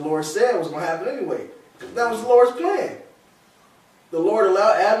 as the Lord said was going to happen anyway. That was the Lord's plan. The Lord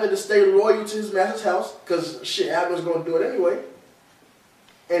allowed Abner to stay loyal to his master's house, because shit, Abner's going to do it anyway,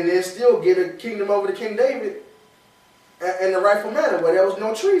 and then still get a kingdom over to King David in the rightful manner, where there was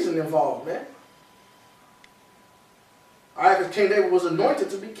no treason involved, man. All right, because King David was anointed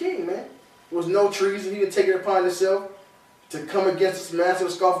to be king, man. There was no treason. He didn't take it upon himself to come against his master,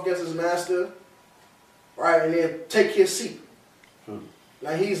 to scoff against his master. Right, and then take his seat.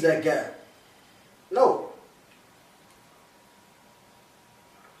 Now he's that guy. No.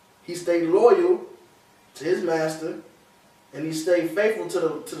 He stayed loyal to his master, and he stayed faithful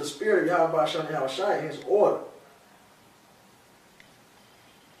to the spirit of Yahweh Shai and his order.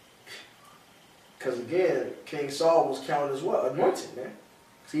 Because again, King Saul was counted as what? Anointed, man.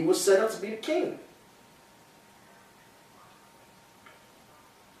 He was set up to be the king.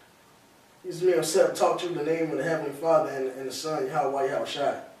 These men said, talk to you in the name of the Heavenly Father and the Son, Yahweh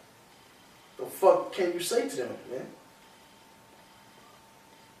Shai. The fuck can you say to them, man?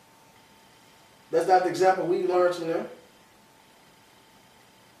 That's not the example we learned from them.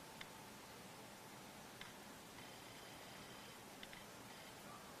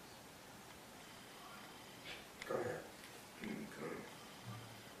 Go ahead.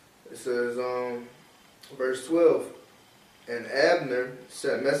 It says, verse 12. And Abner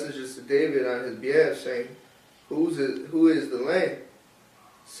sent messages to David on his behalf, saying, Who is the land?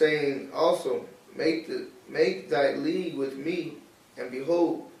 Saying also, Make thy league with me, and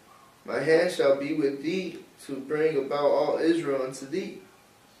behold, my hand shall be with thee to bring about all Israel unto thee.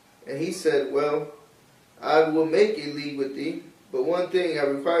 And he said, Well, I will make a league with thee, but one thing I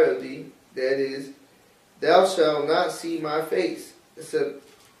require of thee, that is, thou shalt not see my face,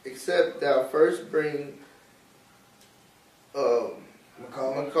 except thou first bring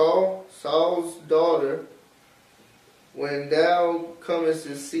Michal, Saul's daughter, when thou comest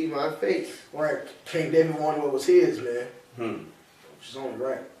to see my face. Right. King David wanted what was his, man. Which is only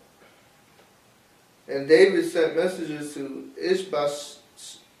right. And David sent messages to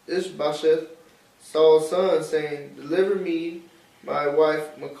Ishbosheth, Saul's son, saying, Deliver me my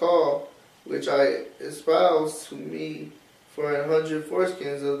wife Michal, which I espoused to me for 100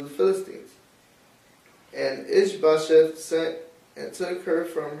 foreskins of the Philistines. And Ishbosheth sent and took her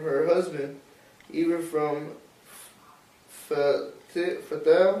from her husband, even from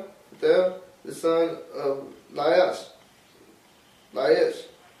Phathel, the son of Laish.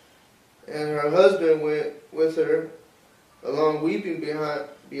 And her husband went with her, along weeping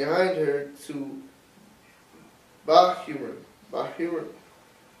behind her, to Bahurim.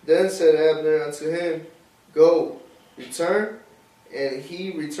 Then said Abner unto him, Go, return, and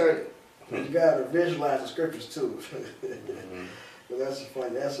he returned. You gotta visualize the scriptures too.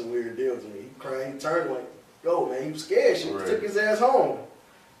 That's a weird deal to me. He cried, he turned like, go, man. He was scared. She took his ass home.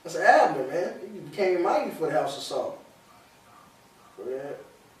 That's Abner, man. He became mighty for the house of Saul.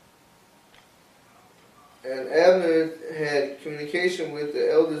 And Abner had communication with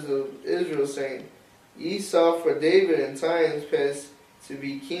the elders of Israel, saying, Ye sought for David in times past to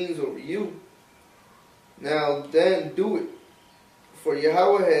be kings over you. Now then do it. For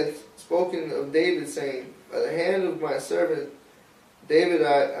Yahweh had spoken of David, saying, By the hand of my servant David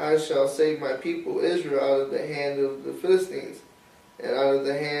I shall save my people Israel out of the hand of the Philistines, and out of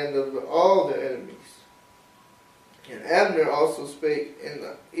the hand of all their enemies. And Abner also spake in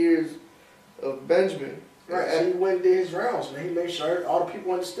the ears of Benjamin. Right, so he went and did his rounds, man. He made sure all the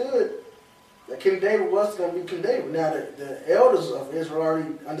people understood that King David was going to be King David. Now, the elders of Israel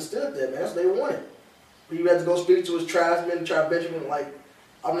already understood that, man. That's what they wanted. He had to go speak to his tribesmen, tribe Benjamin, like,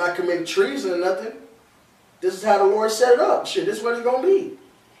 I'm not committing treason or nothing. This is how the Lord set it up. Shit, this is what it's going to be.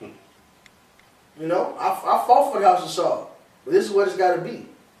 You know, I fought for the house of Saul, but this is what it's got to be.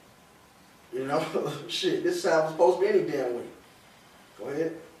 You know, shit, this is how it's supposed to be any damn way. Go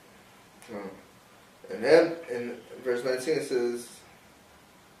ahead. And then in verse 19 it says,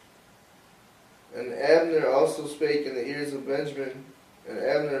 and Abner also spake in the ears of Benjamin, and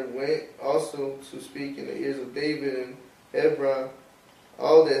Abner went also to speak in the ears of David in Hebron,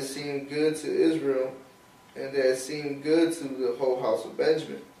 all that seemed good to Israel, and that seemed good to the whole house of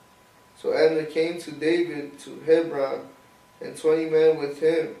Benjamin. So Abner came to David to Hebron, and 20 men with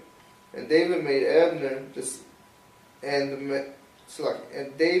him. And David made Abner and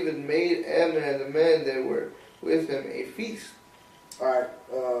David made Abner and the men that were with him a feast. All right,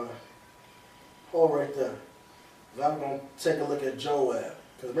 hold right there. I'm going to take a look at Joab,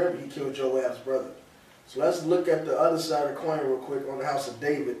 because remember he killed Joab's brother. So let's look at the other side of the coin real quick on the house of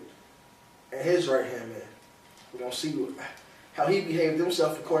David and his right-hand man. We're going to see how he behaved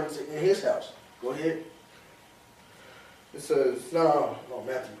himself according to in his house. Go ahead. It says, No,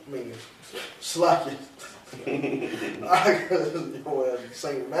 Matthew. I mean, Slacky.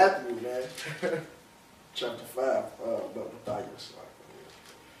 St. Matthew, man. Chapter 5. But Matthias.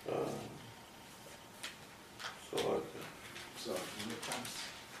 So,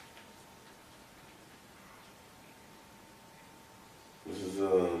 this is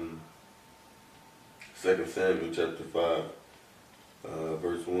 2 Samuel chapter 5,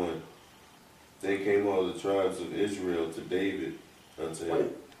 verse 1. Then came all the tribes of Israel to David unto him.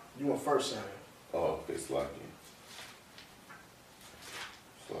 wait, you want first Samuel? Oh, okay, Slacky.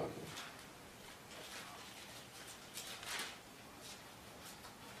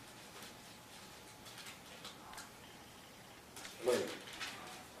 Wait.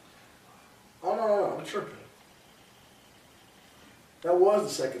 Oh, no, I'm tripping. That was the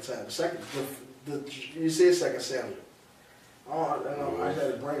second time. You said 2 Samuel. Oh, I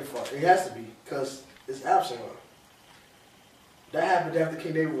had a brain fart. It has to be, because it's Absalom. That happened after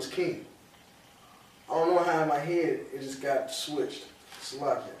King David was king. I don't know how in my head it just got switched.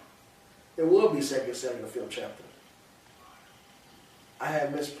 Slakia. It will be 2 Samuel, the 5th chapter. I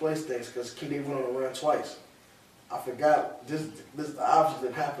had misplaced things because King David went on a run twice. I forgot this obviously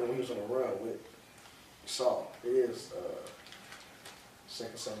didn't happen when he was on a run with Saul. It is 2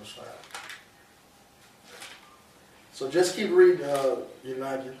 Samuel 5. So just keep reading,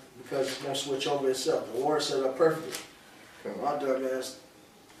 United, because it's going to switch over itself. The war is set up perfectly. My dumb ass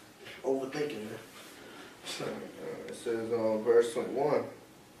overthinking, man. It says on verse 21,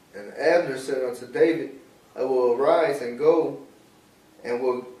 and Abner said unto David, I will arise and go, and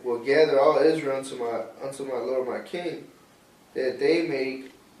will gather all Israel unto my Lord my King, that they may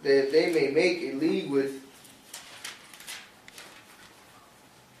make a league with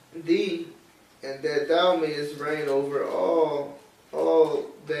thee, and that thou mayest reign over all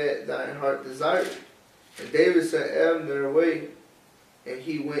that thine heart desireth. And David sent Abner away, and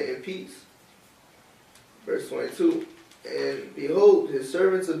he went in peace. Verse 22, and behold, his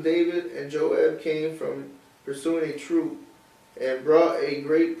servants of David and Joab came from pursuing a troop, and brought a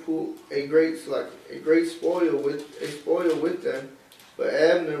great spoil with them. But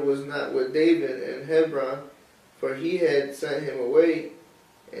Abner was not with David in Hebron, for he had sent him away,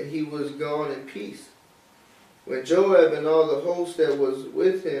 and he was gone in peace. When Joab and all the host that was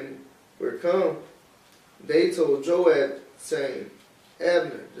with him were come, they told Joab, saying,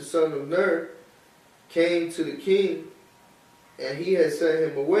 Abner, the son of Ner, came to the king, and he has sent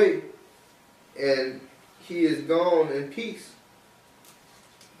him away, and he is gone in peace.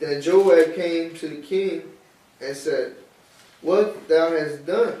 Then Joab came to the king and said, What thou hast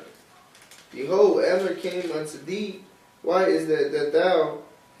done? Behold, Abner came unto thee. Why is that thou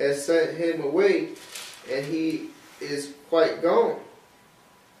hast sent him away, and he is quite gone?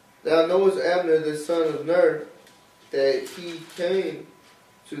 Thou knowest Abner the son of Ner, that he came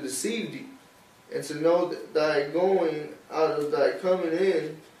to deceive thee, and to know thy going out of thy coming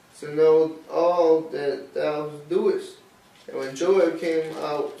in, to know all that thou doest. And when Joab came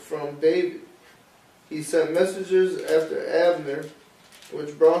out from David, he sent messengers after Abner,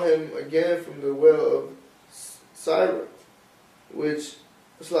 which brought him again from the well of Sirah,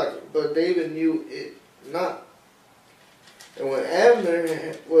 but David knew it not. And when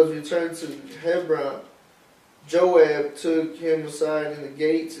Abner was returned to Hebron, Joab took him aside in the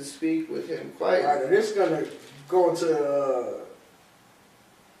gate to speak with him quietly. All right, and this is going to go into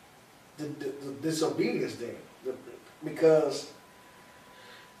the disobedience thing. Because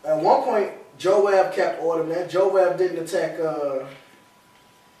at one point, Joab kept order, man. Joab didn't attack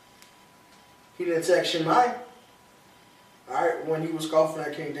He didn't attack Shimei. Alright, when he was scoffing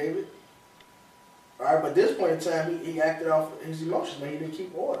at King David. Alright, but at this point in time, he acted off his emotions, man. He didn't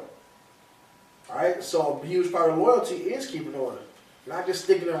keep order. Alright, so a huge part of loyalty is keeping order. Not just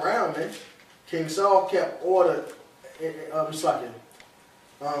sticking around, man. King Saul kept order,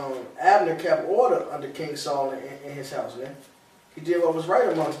 Abner kept order under King Saul in his house, man. He did what was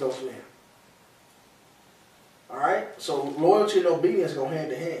right amongst those men. Alright, so loyalty and obedience go hand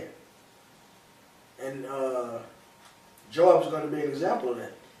to hand. And Joab's going to be an example of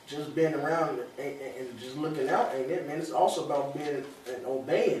that. Just being around and just looking out ain't it, man. It's also about being and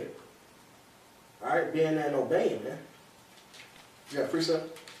obeying. Alright, being there and obeying, man. You got a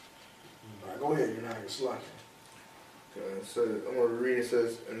precept? Alright, go ahead. You're not here slacking. Okay, so I'm going to read it. It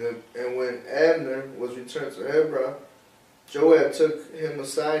says, and when Abner was returned to Hebron, Joab took him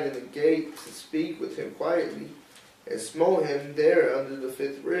aside in the gate to speak with him quietly, and smote him there under the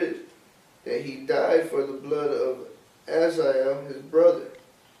 5th rib. That he died for the blood of Azael his brother.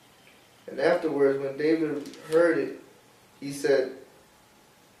 And afterwards, when David heard it, he said,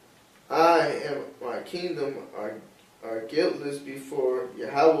 I and my kingdom are guiltless before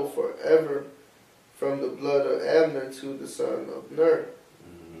Yahweh forever, from the blood of Abner to the son of Ner.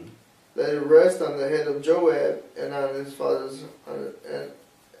 Mm-hmm. Let it rest on the head of Joab and on his father's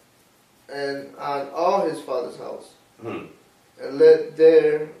and on all his father's house. Mm-hmm. And let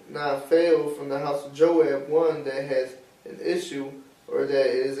there not fail from the house of Joab one that has an issue, or that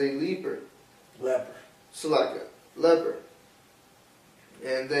is a leper. Leper.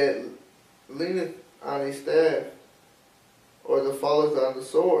 And that leaneth on a staff, or that falleth on the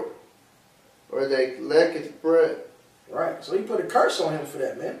sword, or that lacketh bread. Right. So he put a curse on him for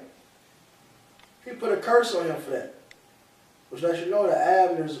that, man. He put a curse on him for that. Which lets you know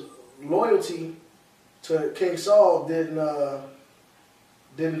that Abner's loyalty to King Saul didn't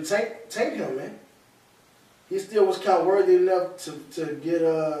taint him, man. He still was kind of worthy enough to get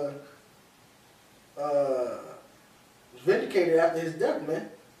vindicated after his death, man.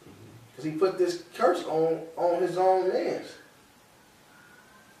 Because he put this curse on his own lands.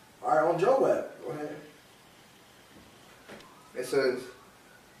 All right, on Joab. Go ahead. It says,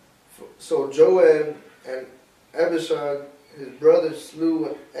 so Joab and Abishai, his brother,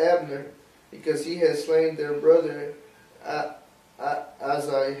 slew Abner because he had slain their brother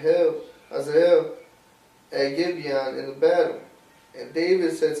Azael at Gibeon in the battle. And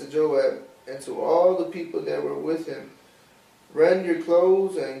David said to Joab and to all the people that were with him, rend your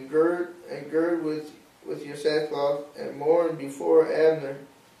clothes and gird with your sackcloth and mourn before Abner.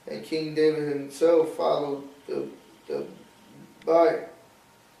 And King David himself followed the bier.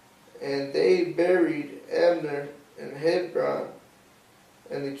 And they buried Abner in Hebron.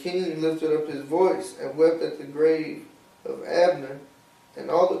 And the king lifted up his voice and wept at the grave of Abner.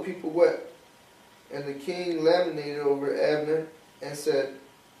 And all the people wept. And the king lamentated over Abner and said,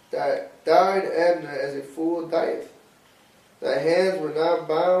 died Abner as a fool dieth. Thy hands were not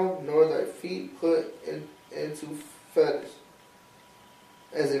bound, nor thy feet put into fetters.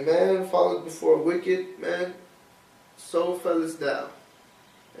 As a man falleth before a wicked man, so fellest thou.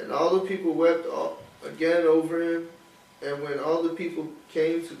 And all the people wept again over him. And when all the people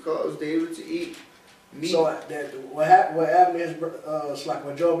came to cause David to eat meat. So what Abner,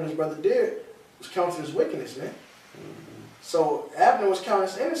 what Joab and his brother did was counted as wickedness, man. Mm-hmm. So Abner was counted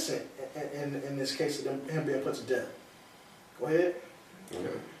as innocent in this case of him being put to death. Go ahead.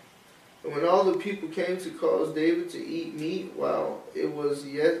 Okay. And when all the people came to cause David to eat meat while it was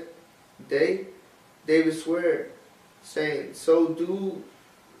yet day, David sware, saying, So do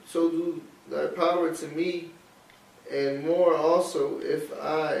thy power to me, and more also, if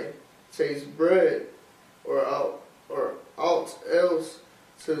I taste bread, or aught else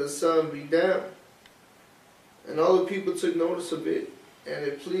till the sun be down. And all the people took notice of it, and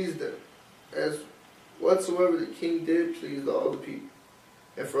it pleased them, as whatsoever the king did pleased all the people.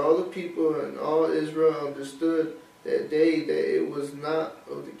 And for all the people and all Israel understood that day that it was not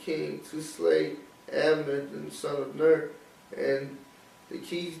of the king to slay Abner the son of Ner. And the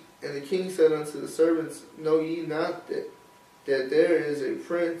king said unto the servants, Know ye not that there is a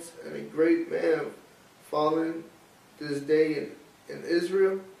prince and a great man fallen this day in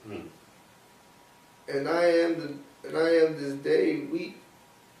Israel? Mm. And I am this day weak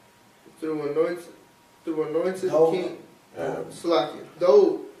through anointed king.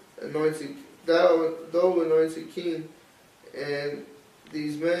 Though anointed king, and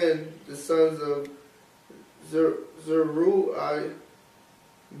these men, the sons of Zeruiah,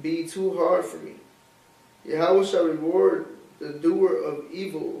 be too hard for me. Yahweh shall reward the doer of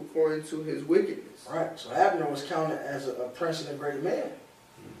evil according to his wickedness. All right, so Abner was counted as a prince and a great man.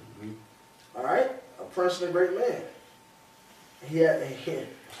 Mm-hmm. All right. prince and a great man. He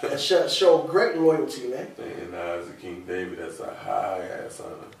that showed great loyalty, man. And now as a King David, that's a high ass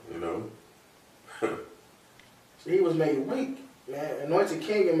honor, you know. So he was made weak, man. Anointed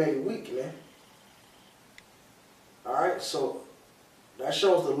king and made weak, man. All right, so that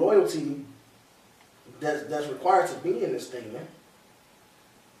shows the loyalty that's required to be in this thing, man.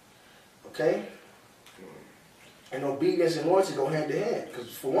 Okay? And obedience and loyalty go hand in hand.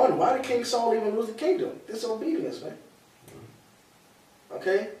 Because for one, why did King Saul even lose the kingdom? Disobedience, man.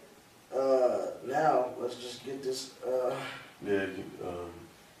 Okay? Now, let's just get this. Yeah,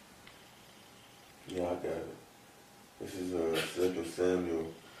 I got it. This is 2 Samuel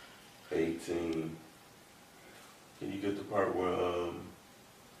 18. Can you get the part where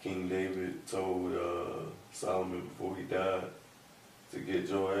King David told Solomon before he died to get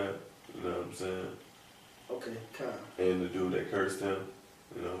Joab? You know what I'm saying? Okay, kind. And the dude that cursed him,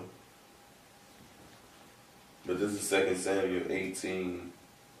 you know. But this is 2 Samuel 18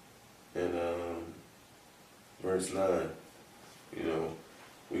 and verse 9. You know,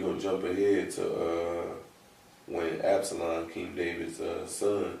 we're going to jump ahead to when Absalom, King David's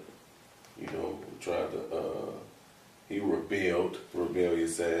son, you know, tried to, he rebelled,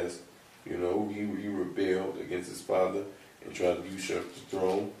 rebellious ass. You know, he rebelled against his father and tried to usurp the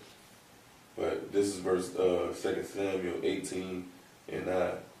throne. But this is verse 2 Samuel 18 and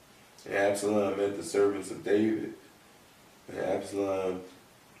 9. And Absalom met the servants of David. And Absalom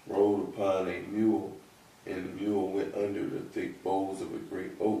rode upon a mule, and the mule went under the thick boughs of a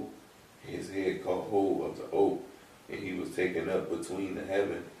great oak. His head caught hold of the oak, and he was taken up between the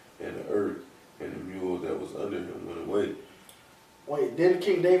heaven and the earth, and the mule that was under him went away. Wait, didn't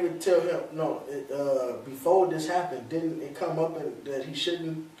King David tell him, no, before this happened, didn't it come up that he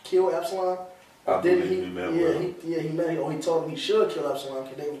shouldn't kill Absalom? I Didn't believe he meant well. he met him, or he told him he should kill Absalom.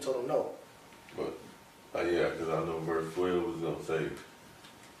 King David told him no. But, yeah, because I know verse 12 was going to say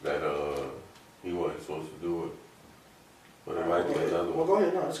that he wasn't supposed to do it. But it might be another Well, one. go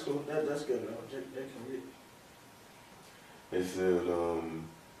ahead. No, that's cool. That's good. No, Jake can read.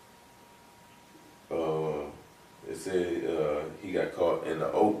 It said he got caught in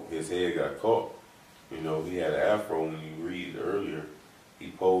the oak. His head got caught. You know, he had an afro when you read earlier. He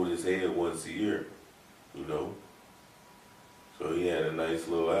pulled his head once a year, you know. So he had a nice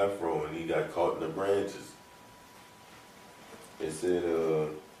little afro and he got caught in the branches. It said,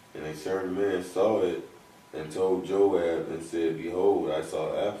 and a certain man saw it and told Joab and said, Behold, I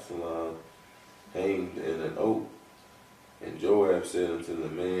saw Absalom hanged in an oak. And Joab said unto the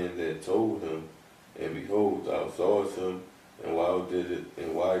man that told him, And behold, thou sawest him, and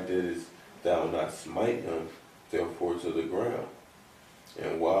why didst thou not smite him, therefore to the ground?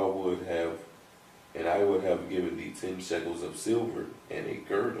 And I would have given thee 10 shekels of silver and a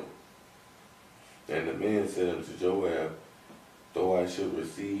girdle. And the man said unto Joab, Though I should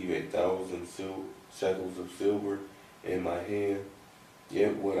receive 1,000 shekels of silver in my hand,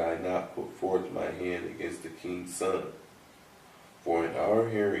 yet would I not put forth my hand against the king's son. For in our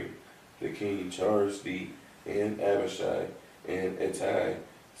hearing the king charged thee and Abishai and Ittai,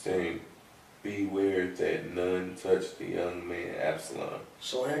 saying, Beware that none touch the young man Absalom.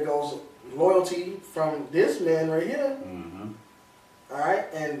 So here goes loyalty from this man right here. Mm-hmm. All right,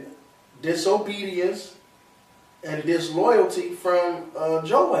 and disobedience and disloyalty from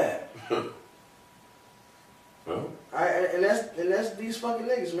Joab. Well, All right, and that's these fucking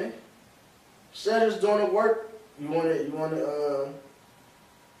niggas, man. Instead of just doing the work, you wanna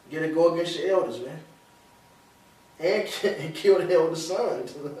get it go against your elders, man, and kill the eldest son.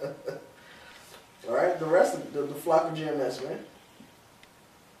 All right, the rest of the flock of GMS, man.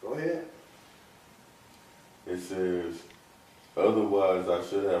 Go ahead. it says, Otherwise I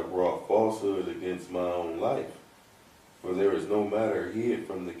should have brought falsehood against my own life. For there is no matter hid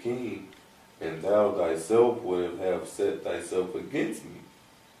from the king, and thou thyself would have set thyself against me.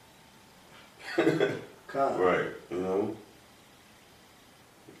 Right, you know?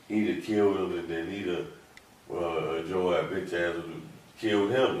 He'd have killed him, and then Joab bitch ass would have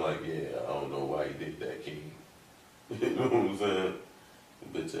killed him. Like, yeah, I don't know why he did that, king. You know what I'm saying?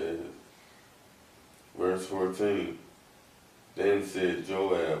 Bitch ass. Verse 14. Then said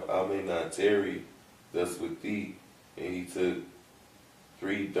Joab, I may not tarry thus with thee. And he took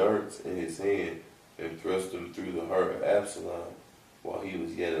 3 darts in his hand and thrust them through the heart of Absalom while he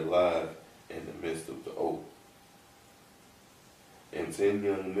was yet alive in the midst of the oak. And 10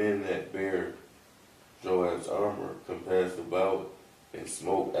 young men that bare Joab's armor compassed about and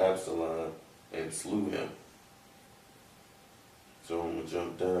smote Absalom and slew him. So I'm going to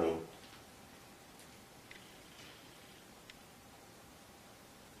jump down.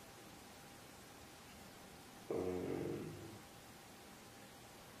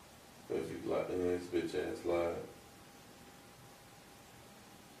 And his bitch ass lied.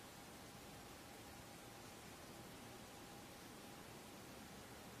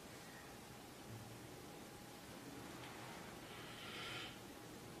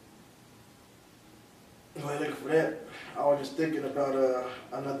 While looking for that, I was just thinking about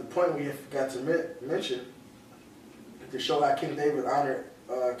another point we forgot to mention to show how King David honored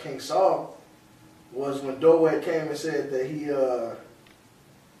King Saul was when Doeg came and said that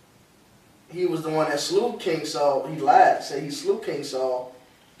he was the one that slew King Saul. He lied, said he slew King Saul,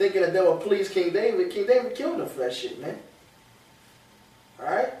 thinking that would please King David. King David killed him for that shit, man.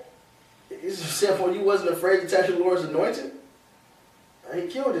 Alright? It's simple. You wasn't afraid to touch the Lord's anointed. And he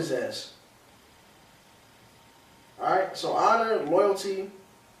killed his ass. Alright? So honor, loyalty,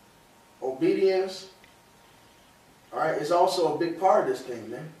 obedience, alright, is also a big part of this thing,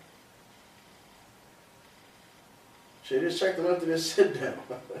 man. Shit, just check the length of this sit down.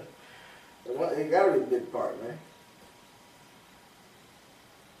 It gotta be a big part, man.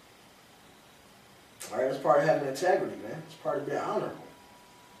 Alright, that's part of having integrity, man. It's part of being honorable.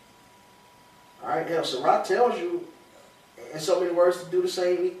 Alright, yeah, so Rock tells you in so many words to do the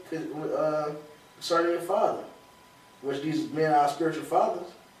same concerning your father. Which these men are spiritual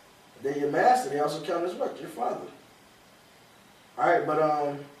fathers. They're your master, they also count as what? Your father. Alright, but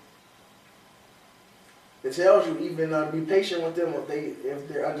it tells you even be patient with them if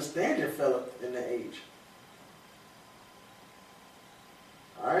their understanding fell in their age.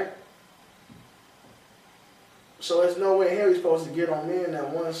 Alright? So there's no way in hell you're supposed to get on men that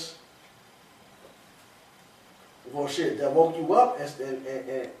once, well shit, that woke you up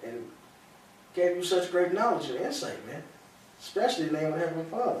and gave you such great knowledge and insight, man. Especially in the name of Heavenly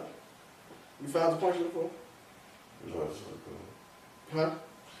Father. You found the point you look for? No, it's not cool. Huh?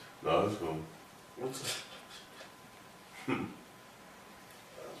 No, it's cool.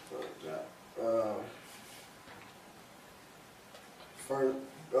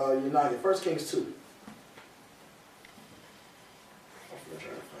 United. 1 Kings 2. I'm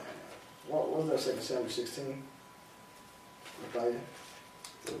trying to find out. What was that? 2 Samuel 16.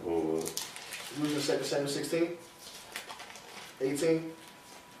 You was in 2 Samuel 16? 18?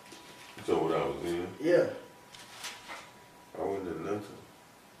 So what I was in? Yeah. I wasn't in nothing.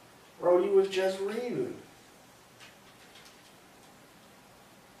 Bro, you was just reading.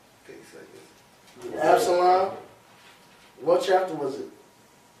 Absalom. What chapter was it?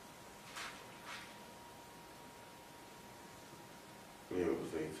 Yeah, it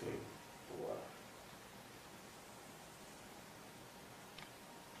was 18. Wow.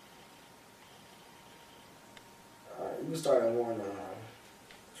 Alright, you can start at 1.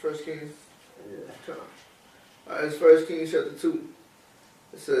 1 Kings. Yeah. Alright, it's 1 Kings chapter 2.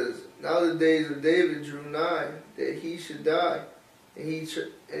 It says, now the days of David drew nigh that he should die, and he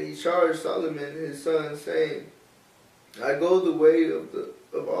charged Solomon his son, saying, I go the way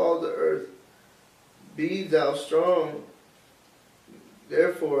of all the earth. Be thou strong,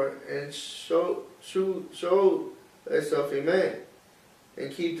 therefore, and show thyself a man,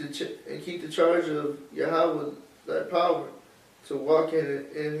 and keep the charge of Yahweh thy power, to walk in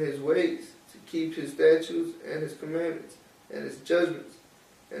his ways, to keep his statutes and his commandments, and his judgments,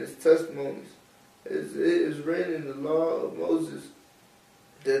 and his testimonies, as it is written in the law of Moses,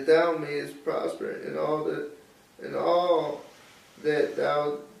 that thou mayest prosper in all that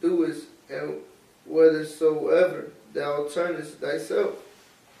thou doest, and whithersoever thou turnest thyself,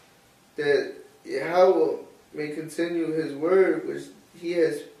 that Yahweh may continue his word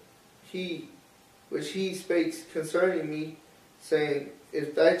which he spake concerning me, saying,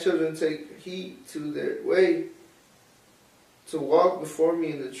 if thy children take heed to their way, to walk before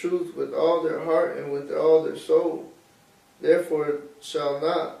me in the truth with all their heart and with all their soul, therefore shall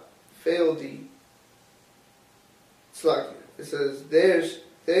not fail thee. It says,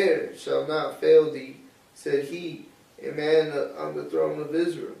 there shall not fail thee, said he, a man on the throne of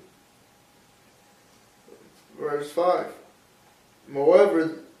Israel. Verse 5.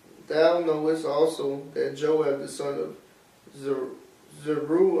 Moreover, thou knowest also that Joab the son of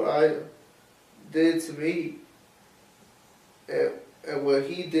Zeruiah did to me, and what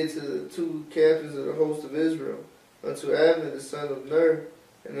he did to the two captains of the host of Israel, unto Abner the son of Ner,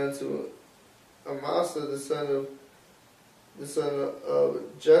 and unto Amasa the son of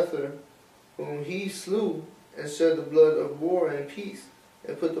Jether, whom he slew, and shed the blood of war in peace,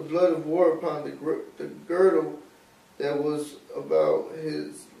 and put the blood of war upon the girdle that was about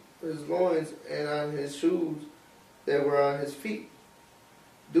his loins, and on his shoes that were on his feet.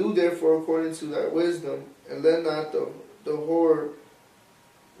 Do therefore according to thy wisdom, and let not the whore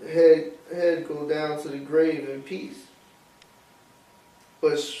head go down to the grave in peace.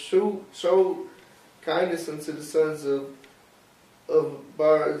 but showed kindness unto the sons of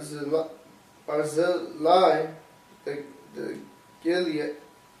Barzillai, the Gilead,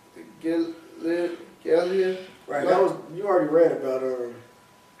 Gilead. Right, that was, you already read about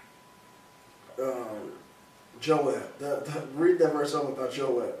Joab. Read that verse over about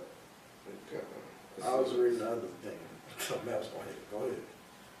Joab. Okay. I was reading the other thing. Something else. Go ahead.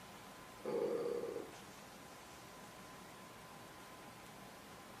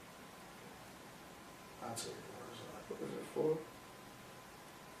 I'll tell you the verse. What was it for?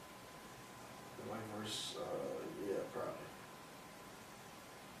 Like verse, yeah, probably.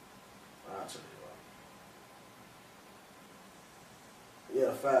 I'll tell you what.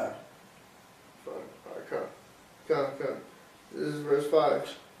 Yeah, 5. 5. Alright, come. This is verse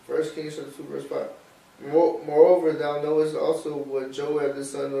 5. 1 Kings chapter 2, verse 5. Moreover, thou knowest also what Joab the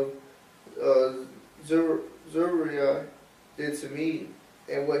son of Zeruiah did to me,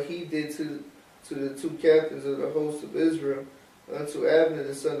 and what he did to the 2 captains of the host of Israel, unto Abner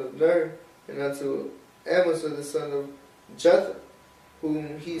the son of Ner, and unto Amasa the son of Jether,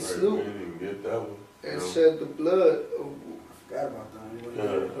 whom he slew, We didn't get that one. and shed the blood of. I forgot about that.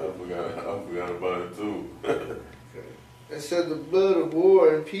 Yeah, I forgot about it too. And shed the blood of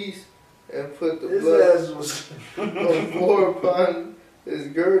war and peace, and put the His blood ass was of war upon his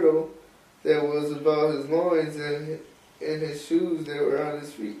girdle that was about his loins, and his shoes that were on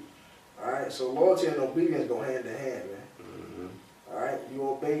his feet. Alright, so loyalty and obedience go hand in hand, man. Mm-hmm. Alright, you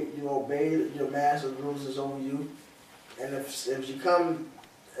obey your master's rules is over you. And if you come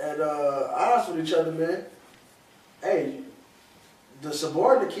at odds with each other, man, hey, the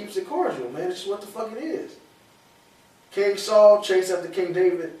subordinate keeps it cordial, man. It's just what the fuck it is. King Saul chased after King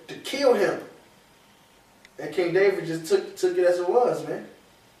David to kill him. And King David just took it as it was, man.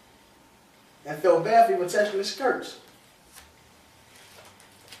 And felt bad for even touching his skirts.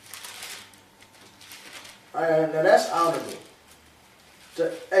 Alright, now that's honorable.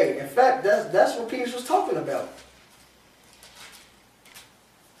 Hey, in fact, that's what Peter was talking about.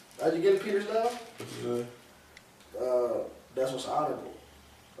 Are you getting Peter's now? What's that? That's what's honorable.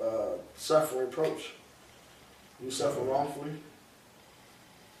 Suffer reproach. You suffer wrongfully.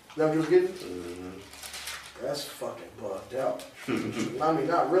 Is that what you was getting? Mm-hmm. That's fucking bugged out. I mean,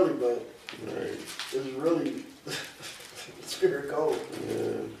 not really, but Right. it's really spirit cold.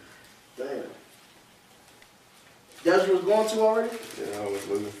 Yeah. Damn. That's what you was going to already? Yeah, I was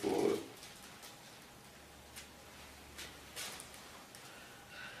looking for it.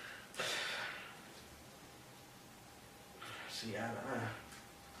 See,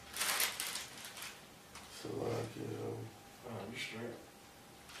 So like, you know. oh, you straight.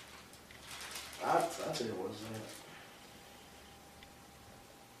 I'll tell you what's that.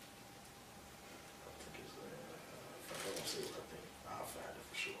 I think it's if I don't see what I think, I'll find it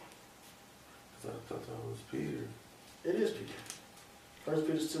for sure. 'Cause I thought that was Peter. It is Peter. 1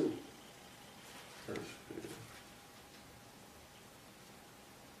 Peter 2. First Peter.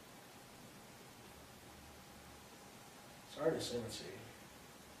 Sorry to send it to you.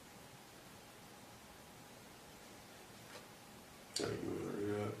 Thank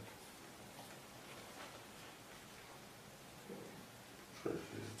you, yeah. First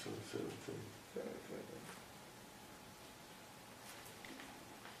Peter 2:17.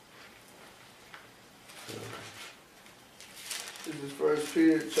 This is 1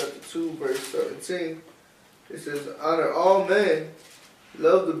 Peter chapter 2, verse 17. It says, honor all men,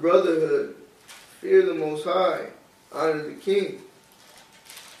 love the brotherhood, fear the Most High, honor the king.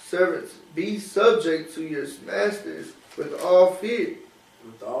 Servants, be subject to your masters with all fear.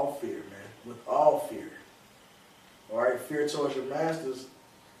 With all fear, man. With all fear. Alright, fear towards your masters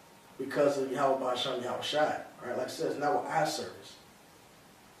because of Yahweh Hashem Yahweh Shai. Alright, like I said, it's not with eye service.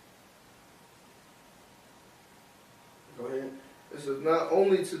 Go ahead. This is not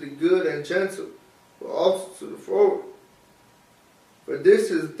only to the good and gentle, but also to the forward. For this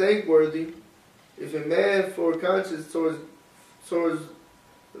is thankworthy, if a man for conscience towards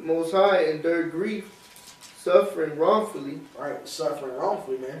the Most High endure grief, suffering wrongfully. Right, suffering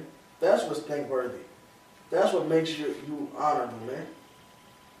wrongfully, man. That's what's thankworthy. That's what makes you honorable, man.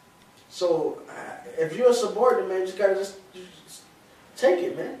 So, if you're a subordinate, man, you just gotta just take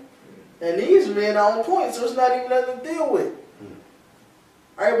it, man. And these men are on point, so it's not even nothing to deal with.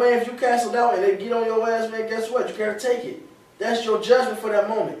 Alright, man, if you castle out and they get on your ass, man, guess what? You gotta take it. That's your judgment for that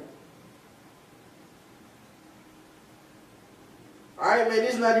moment. Alright, man,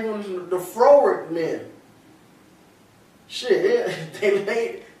 this is not even the forward men. Shit,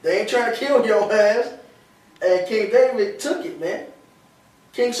 they ain't trying to kill your ass. And King David took it, man.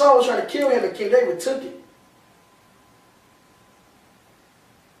 King Saul was trying to kill him, and King David took it.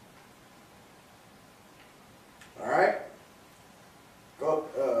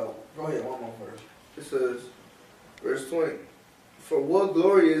 what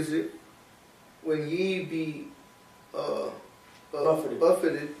glory is it when ye be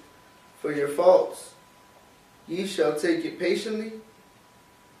buffeted for your faults? Ye shall take it patiently.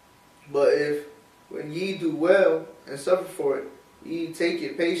 But if when ye do well and suffer for it, ye take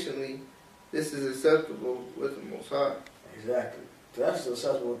it patiently, this is acceptable with the Most High. Exactly. That's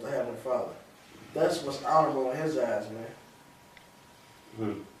acceptable with the Heavenly Father. That's what's honorable in His eyes,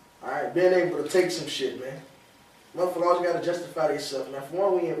 man. Alright, being able to take some shit, man. Motherfucker always gotta justify themselves. Now, for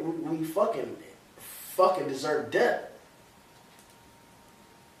one, we fucking deserve death.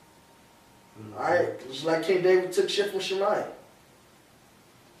 Alright? Just like King David took shit from Shemaiah.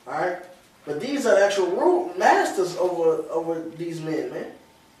 Alright? But these are the actual root masters over these men, man.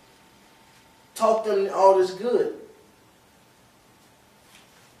 Taught them all this good.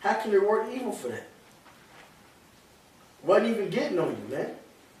 How can they work evil for that? Wasn't even getting on you, man.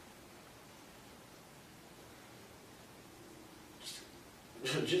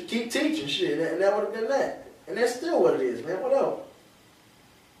 Just keep teaching shit, and that would have been that. And that's still what it is, man. What else?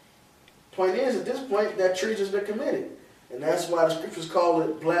 Point is, at this point, that treason's been committed. And that's why the scriptures call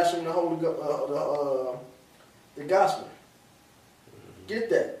it blaspheming the the gospel. Get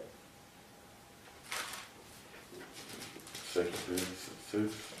that. 2 Corinthians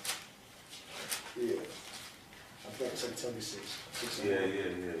 6. Yeah. I think it's like Timothy 6. Yeah.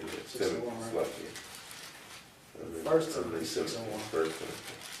 6 and 1, right? First Timothy 6 and 1. First Timothy.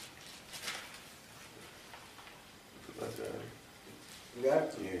 You got it?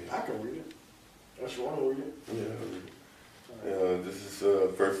 Yeah. I can read it. Unless you want to read it. Yeah, I'll read it. This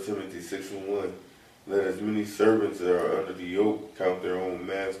is 1 Timothy 6 and 1. Let as many servants that are under the yoke count their own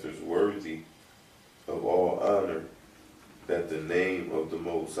masters worthy of all honor, that the name of the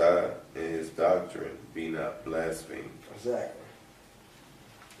Most High and His doctrine be not blasphemed. Exactly.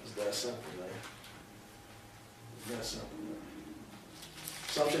 It's that simple, man. It's that simple, man.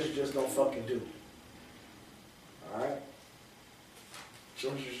 Some shit you just don't fucking do. Alright?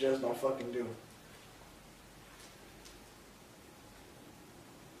 Some shit you just don't fucking do.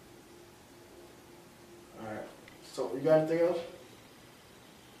 Alright. So, you got anything else?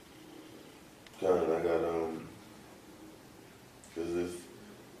 God, I got, cause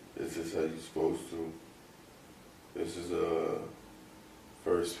this is how you're supposed to. This is,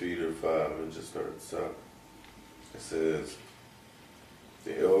 1 Peter 5, and just start at the top. It says,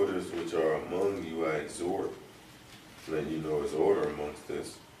 the elders which are among you I exhort, let you know His order amongst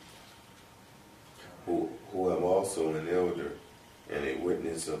this, who am also an elder, and a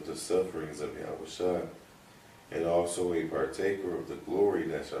witness of the sufferings of Yahushua, and also a partaker of the glory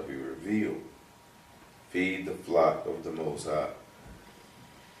that shall be revealed. Feed the flock of the Most High.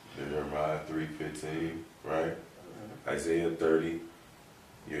 Jeremiah 3:15, right? Isaiah 30.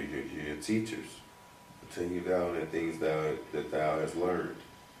 You're teachers. Continue down the things that thou hast learned.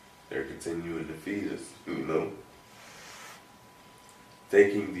 They're continuing to feed us, you know.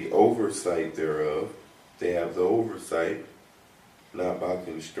 Taking the oversight thereof, they have the oversight, not by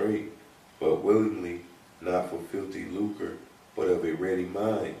constraint, but willingly, not for filthy lucre, but of a ready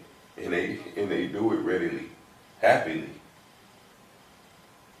mind. And they do it readily, happily.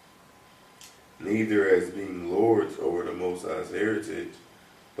 Neither as being lords over the Most High's heritage,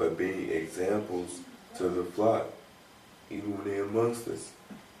 but being examples to the flock, even when they're amongst us.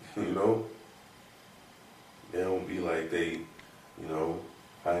 You know? They don't be like they, you know,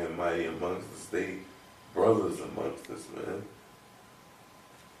 high and mighty amongst us. They brothers amongst us, man.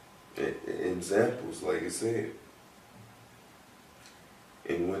 Examples, like it said.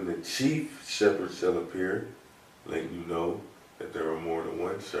 And when the chief shepherd shall appear, letting you know that there are more than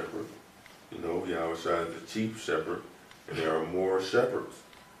one shepherd. You know, Yahushua is the chief shepherd, and there are more shepherds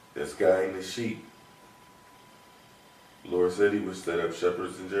that's guiding the sheep. The Lord said He would set up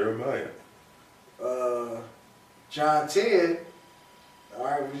shepherds in Jeremiah. John 10.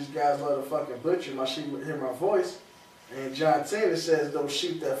 Alright, these guys love to fucking butcher my sheep hear my voice. And in John 10 it says those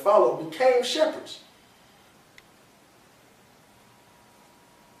sheep that followed became shepherds.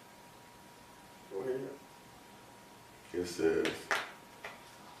 Go ahead. It says,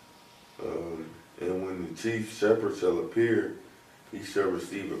 and when the chief shepherd shall appear, he shall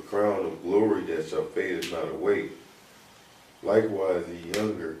receive a crown of glory that shall fade not away. Likewise, ye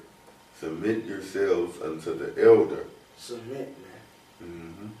younger, submit yourselves unto the elder. Submit, man.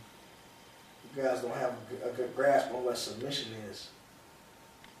 Mm-hmm. You guys don't have a good grasp on what submission is.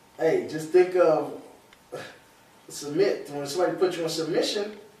 Hey, just think of submit. When somebody puts you in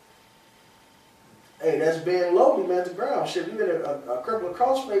submission, hey, that's being lowly, man, to the ground. Shit, you in a crippling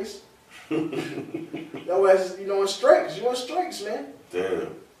crossface. Your ass is, in strikes. You in strikes, man.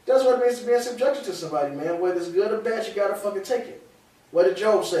 Damn. That's what it means to be in subjection to somebody, man. Whether it's good or bad, you gotta fucking take it. What did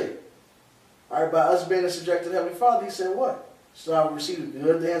Job say? All right, by us being subject to the Heavenly Father, he said what? So I will receive the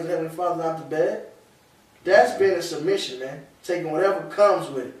good at the hands of the Heavenly Father, not the bad. That's being in submission, man. Taking whatever comes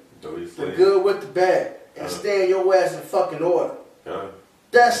with it. The good with the bad. And staying your ass in fucking order.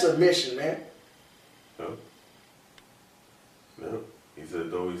 That's submission, man. No. He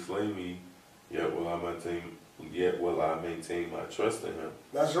said, though he slay me, yet will I maintain my trust in him.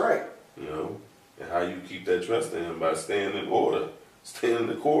 That's right. You know? And how you keep that trust in him? By staying in order. Staying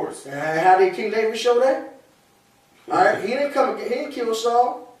the course. And how did King David show that? Alright, he didn't kill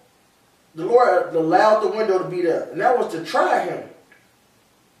Saul. The Lord allowed the window to be there. And that was to try him.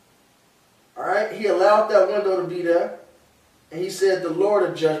 Alright, he allowed that window to be there. And he said, the Lord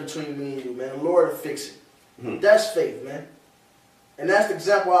will judge between me and you, man. The Lord will fix it. That's faith, man. And that's the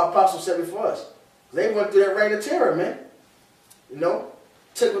example our apostles set before us. They went through that reign of terror, man. You know?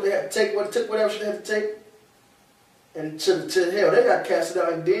 Took what they had to take, took whatever they had to take. And to hell, they got casted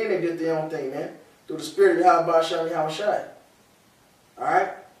out, and then they did their own thing, man. Through the spirit of Yahushua. Alright?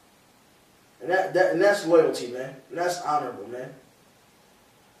 And that's loyalty, man. And that's honorable, man.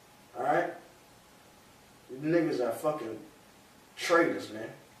 Alright? These niggas are fucking traitors, man.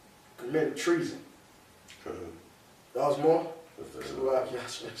 Committed treason. That was more? 1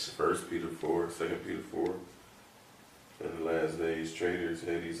 Peter 4, 2 Peter 4. In the last days, traitors,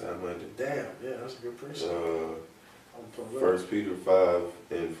 headies, high-minded. Damn, yeah, that's a good precept. 1 Peter 5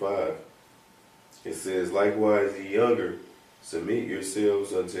 and 5. It says, likewise, ye younger, submit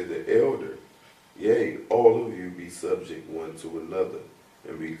yourselves unto the elder. Yea, all of you be subject one to another,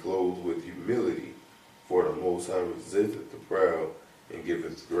 and be clothed with humility. For the Most High resisteth the proud, and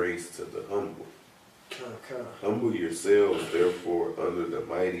giveth grace to the humble. Humble yourselves, therefore, under the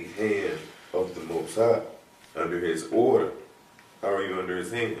mighty hand of the Most High, under his order. How are you under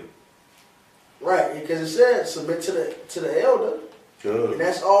his hand? Right, because it says submit to the elder, and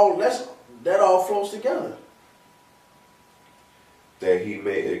that all flows together. That he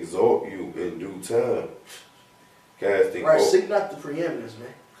may exalt you in due time, casting. Right, seek not the preeminence,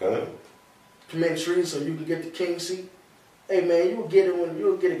 man. Commit treason so you can get the king's seat. Hey, man, you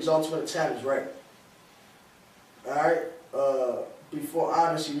will get exalted when the time is right. All right, before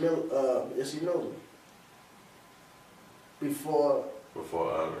honor is humility. Before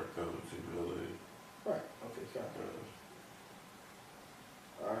honor comes humility. Right. Okay. Kind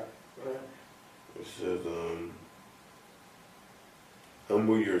of. All right. Go ahead. It says,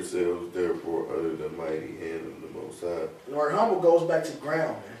 humble yourselves, therefore, under the mighty hand of the Most High. The word humble goes back to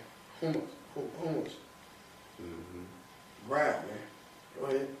ground, man. Humus. Ground, man. Go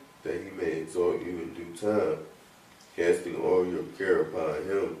ahead. That he may exalt you in due time, casting all your care upon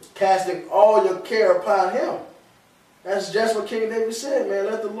him. Casting all your care upon him. That's just what King David said, man.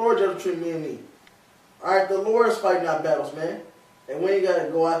 Let the Lord judge between me and thee. Alright, the Lord is fighting our battles, man. And we ain't got to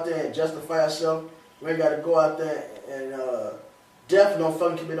go out there and justify ourselves. We ain't got to go out there and definitely don't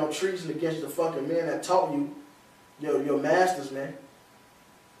fucking commit no treason against the fucking men that taught you, your masters, man.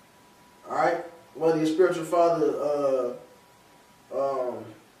 Alright? Whether your spiritual father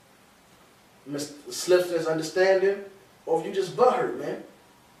slips in his understanding, or if you just butthurt, man.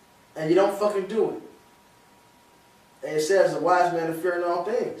 And you don't fucking do it. And it says, a wise man to fear in all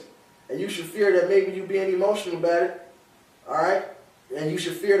things. And you should fear that maybe you being emotional about it. Alright? And you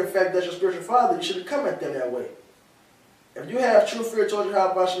should fear the fact that your spiritual father, you shouldn't come at them that way. If you have true fear towards your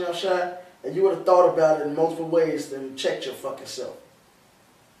Yahushua, and you would have thought about it in multiple ways, then check your fucking self.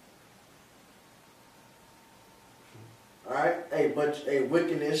 Alright? Hey, but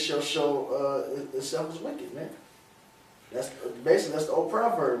wickedness shall show itself as wicked, man. That's basically that's the old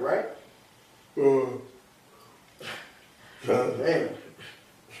proverb, right? Man.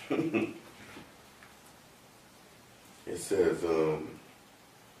 It says,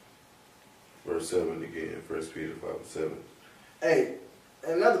 verse 7 again, 1 Peter 5 and 7. Hey,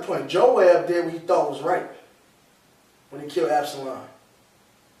 another point, Joab did what he thought was right when he killed Absalom.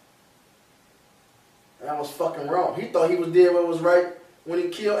 And that was fucking wrong. He thought he was doing what was right when he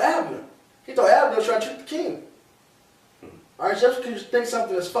killed Abner. He thought Abner was trying to treat the king. Alright, just because you think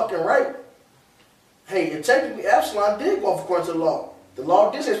something is fucking right, hey, and technically Absalom did go off according to the law. The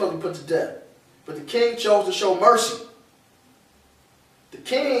law did say he was supposed to be put to death. But the king chose to show mercy. The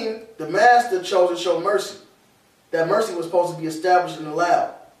king, the master, chose to show mercy. That mercy was supposed to be established and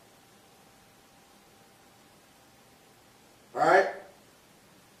allowed. Alright?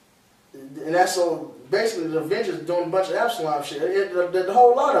 And that's so, basically the Avengers doing a bunch of Absalom shit. The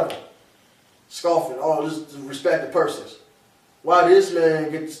whole lot of them. Scoffing, oh, just respected persons. Why did this man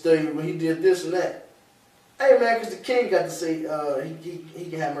get to stay when he did this and that? Hey man, because the king got to say he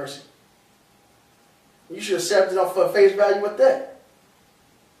can have mercy. You should accept it off for face value with that.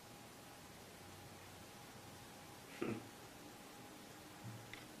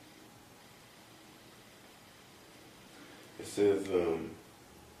 says,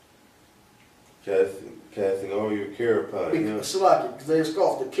 casting all your care upon him. Because they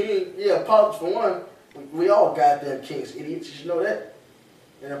scoff the king. Yeah, apostles for one. We all goddamn kings, idiots. You should know that.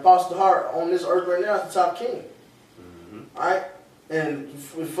 And apostle heart on this earth right now is the top king. Alright? And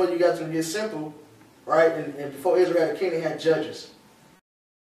before you got to get simple, right? And before Israel had a king, they had judges.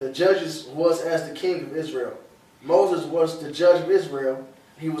 The judges was as the king of Israel. Moses was the judge of Israel.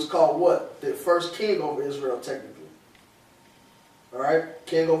 He was called what? The first king over Israel, technically. Alright?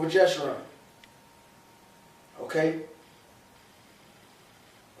 King over Jeshurun. Okay?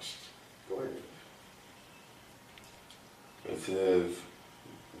 Go ahead. It says,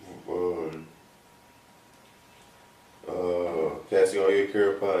 casting all your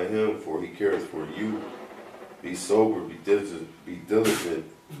care upon him, for he cares for you. Be sober, be diligent, Be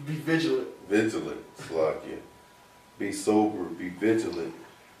vigilant. Slakia. Be sober, be vigilant,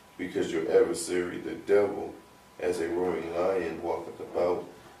 because your adversary, the devil, as a roaring lion, walketh about,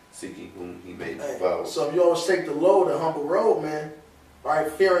 seeking whom he may devour. So if you always take the low, the humble road, man,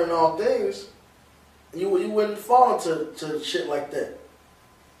 right, fearing all things, you wouldn't fall into shit like that.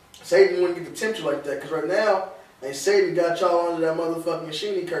 Satan wouldn't get to tempt you like that, because right now, and Satan got y'all under that motherfucking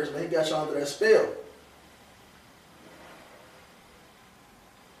machine he cursed, man. He got y'all under that spell.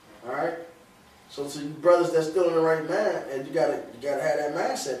 Alright? So to you brothers that's still in the right mind, and you gotta have that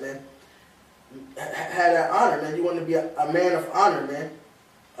mindset, man. Have that honor, man. You want to be a man of honor, man.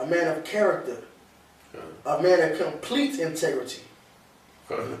 A man of character. A man of complete integrity.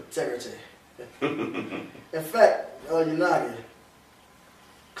 Integrity. In fact, Unagi,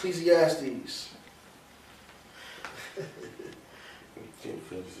 Ecclesiastes. Can't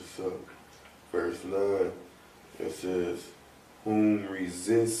finish this up. Verse 9, it says, whom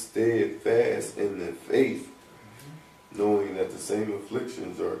resist steadfast in the faith, knowing that the same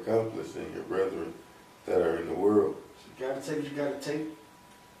afflictions are accomplished in your brethren that are in the world. So you gotta take what you gotta take.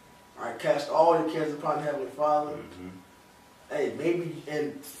 Alright, cast all your cares upon the Heavenly Father. Hey, maybe,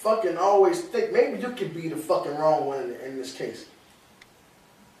 and fucking always think, maybe you could be the fucking wrong one in this case.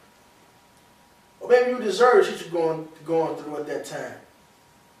 Or maybe you deserve the shit you're going through at that time.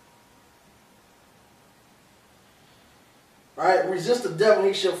 Alright, resist the devil,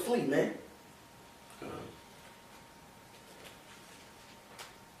 he shall flee, man.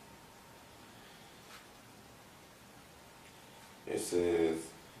 It says,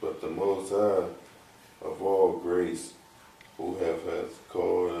 but the Most High of all grace, who hath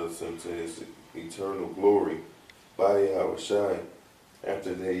called us into his eternal glory by Yahushua,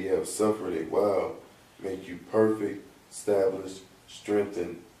 after they have suffered a while, make you perfect, establish,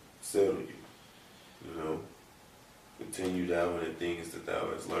 strengthen, settle you. You know, continue thou in the things that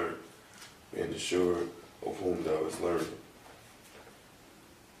thou hast learned, and assure of whom thou hast learned.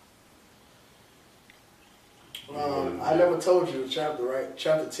 I never told you the chapter, right?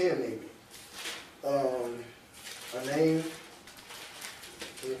 Chapter 10, maybe. A name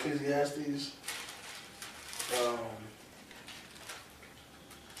in Ecclesiastes.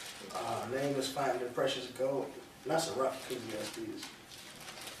 Name is finding precious gold. That's a rough Ecclesiastes.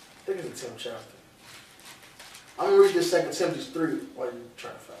 I think it's the 10th chapter. I'm going to read this 2 Timothy 3 while you're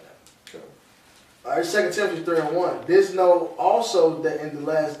trying to find out. Okay. Alright, 2 Timothy 3 and 1. This know also that in the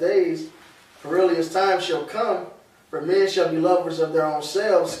last days perilous times shall come, for men shall be lovers of their own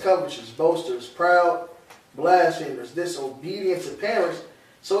selves, covetous, boasters, proud, blasphemers, disobedient to parents.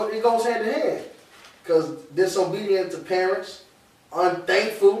 So it goes hand in hand. Because disobedient to parents,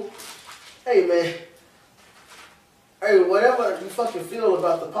 unthankful. Hey, man. Hey, whatever you fucking feel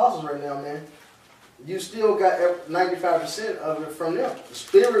about the apostles right now, man, you still got 95% of it from them. The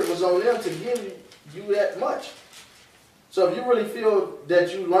Spirit was on them to give you that much. So if you really feel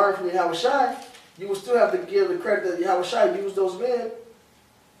that you learned from Yahushua, you will still have to give the credit that Yahushua used those men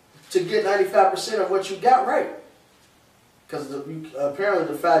to get 95% of what you got right. Because apparently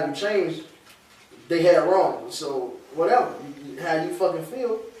the fact you changed, they had wrong. So whatever, how you fucking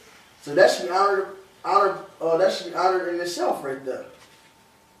feel. So that should be honored. That should be honored in itself, right there.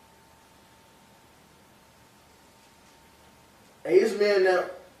 Hey, it's men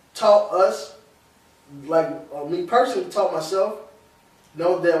that taught us, like me personally, taught myself,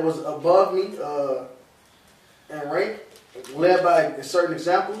 that was above me in rank, led by certain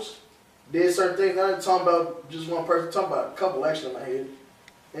examples, did certain things. I ain't talking about just one person, I'm talking about a couple actually in my head.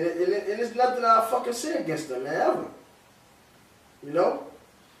 And it's nothing I fucking say against them, man, ever. You know?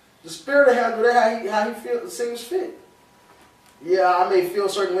 The Spirit will handle that how he feels, seems fit. Yeah, I may feel a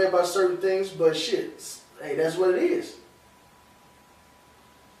certain way about certain things, but shit, hey, that's what it is.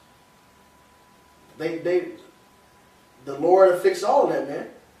 The Lord will fix all of that, man.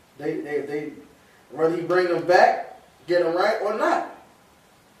 They whether he bring them back get them right or not.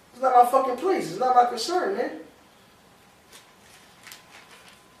 It's not my fucking place. It's not my concern, man.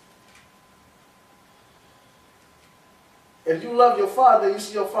 If you love your father and you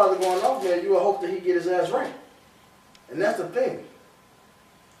see your father going off, man, you will hope that he get his ass right. And that's the thing.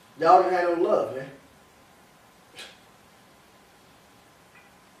 Y'all didn't have no love, man.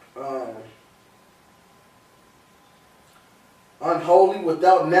 Unholy,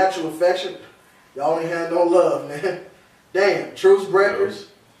 without natural affection. Y'all ain't had no love, man. Damn, truce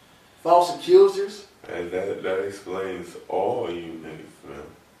breakers, false accusers. And that explains all you niggas, man.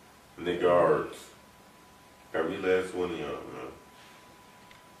 Niggards. Every last one of y'all, man.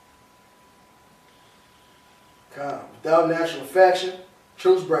 Calm. Without natural affection,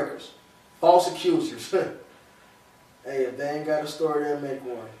 truce breakers, false accusers. Hey, if they ain't got a story, they'll make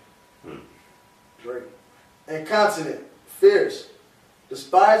one. Great. Incontinent, fierce,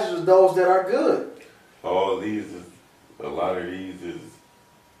 despisers of those that are good. All these is, a lot of these is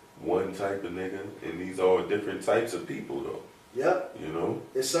one type of nigga, and these all different types of people, though. Yep. You know?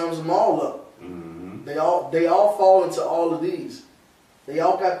 It sums them all up. Mm-hmm. They all fall into all of these. They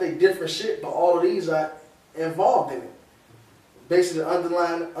all got their different shit, but all of these are involved in it. Basically,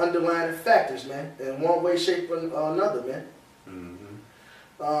 underlying factors, man, in one way, shape, or another, man.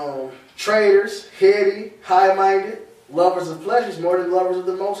 Mm-hmm. Traitors, heady, high-minded, lovers of pleasures more than lovers of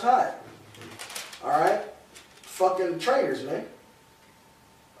the Most High. All right, fucking traitors, man.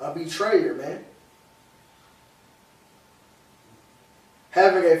 A betrayer, man.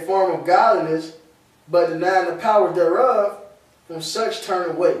 Having a form of godliness, but denying the power thereof, from such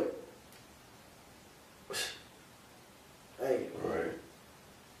turn away. Hey. Right.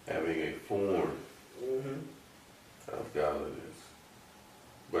 Having a form of godliness,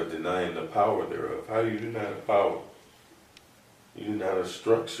 but denying the power thereof. How do you deny the power? You deny the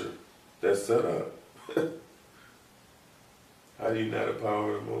structure that's set up. How do you deny the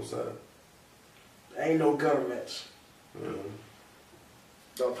power of the Most High? Ain't no governments. Mm-hmm.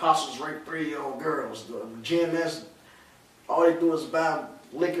 The apostles raped 3-year-old girls. The GMS, all they do is buy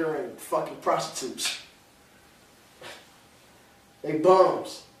liquor and fucking prostitutes. They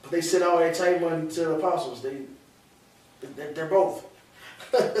bums, but they send all their time money to the apostles. They're both.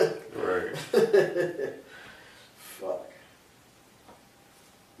 Right. Fuck.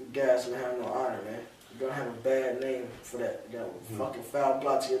 You guys don't have no honor, man. You're gonna have a bad name for that. You got a fucking foul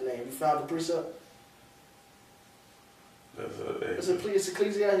blot to your name. You found the precept? It's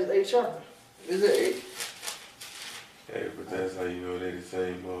Ecclesiastes 8 chapter. Is it 8? Hey, but that's how you know they the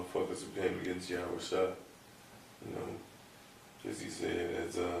same motherfuckers who came against Yahweh Shah. You know, as he said,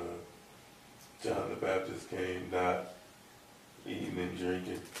 as John the Baptist came not eating and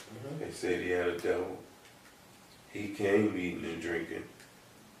drinking. They said he had a devil. He came eating and drinking.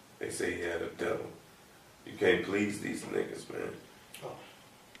 They say he had a devil. You can't please these niggas, man. Oh.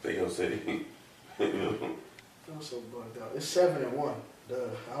 They gonna say, you know. I'm so bugged out. It's 7-1. Duh.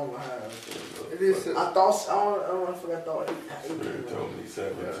 I don't know how. It is. I thought. I don't know if I thought 8. Spirit told me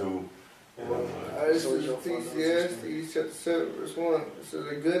 7-2. This is Ecclesiastes chapter 7, verse 1. It says,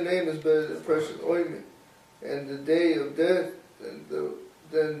 a good name is better than precious ointment, and the day of death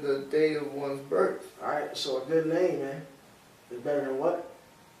than the day of one's birth. Alright, so a good name, man, is better than what?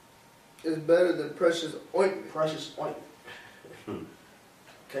 It's better than precious ointment. Precious ointment.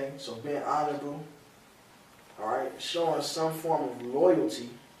 Okay, so being honorable, alright, showing some form of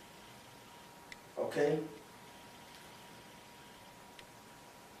loyalty, okay?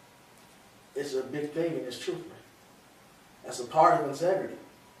 It's a big thing in this truth, man. That's a part of integrity.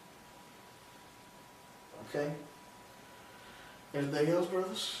 Okay? Anything else,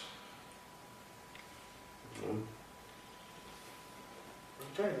 brothers? Okay,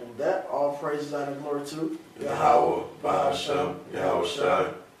 and with that, all praises and glory to Yahweh, Bahashem, Yahweh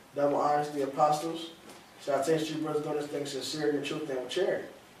Shai. Double honors to the apostles. Salutations to you, brothers, doing this thing sincerely and truth and with charity.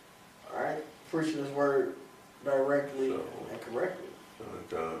 Alright? Preaching this word directly and correctly.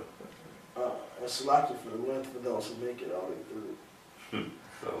 And select for the length for those who make it all the way through.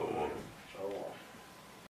 So,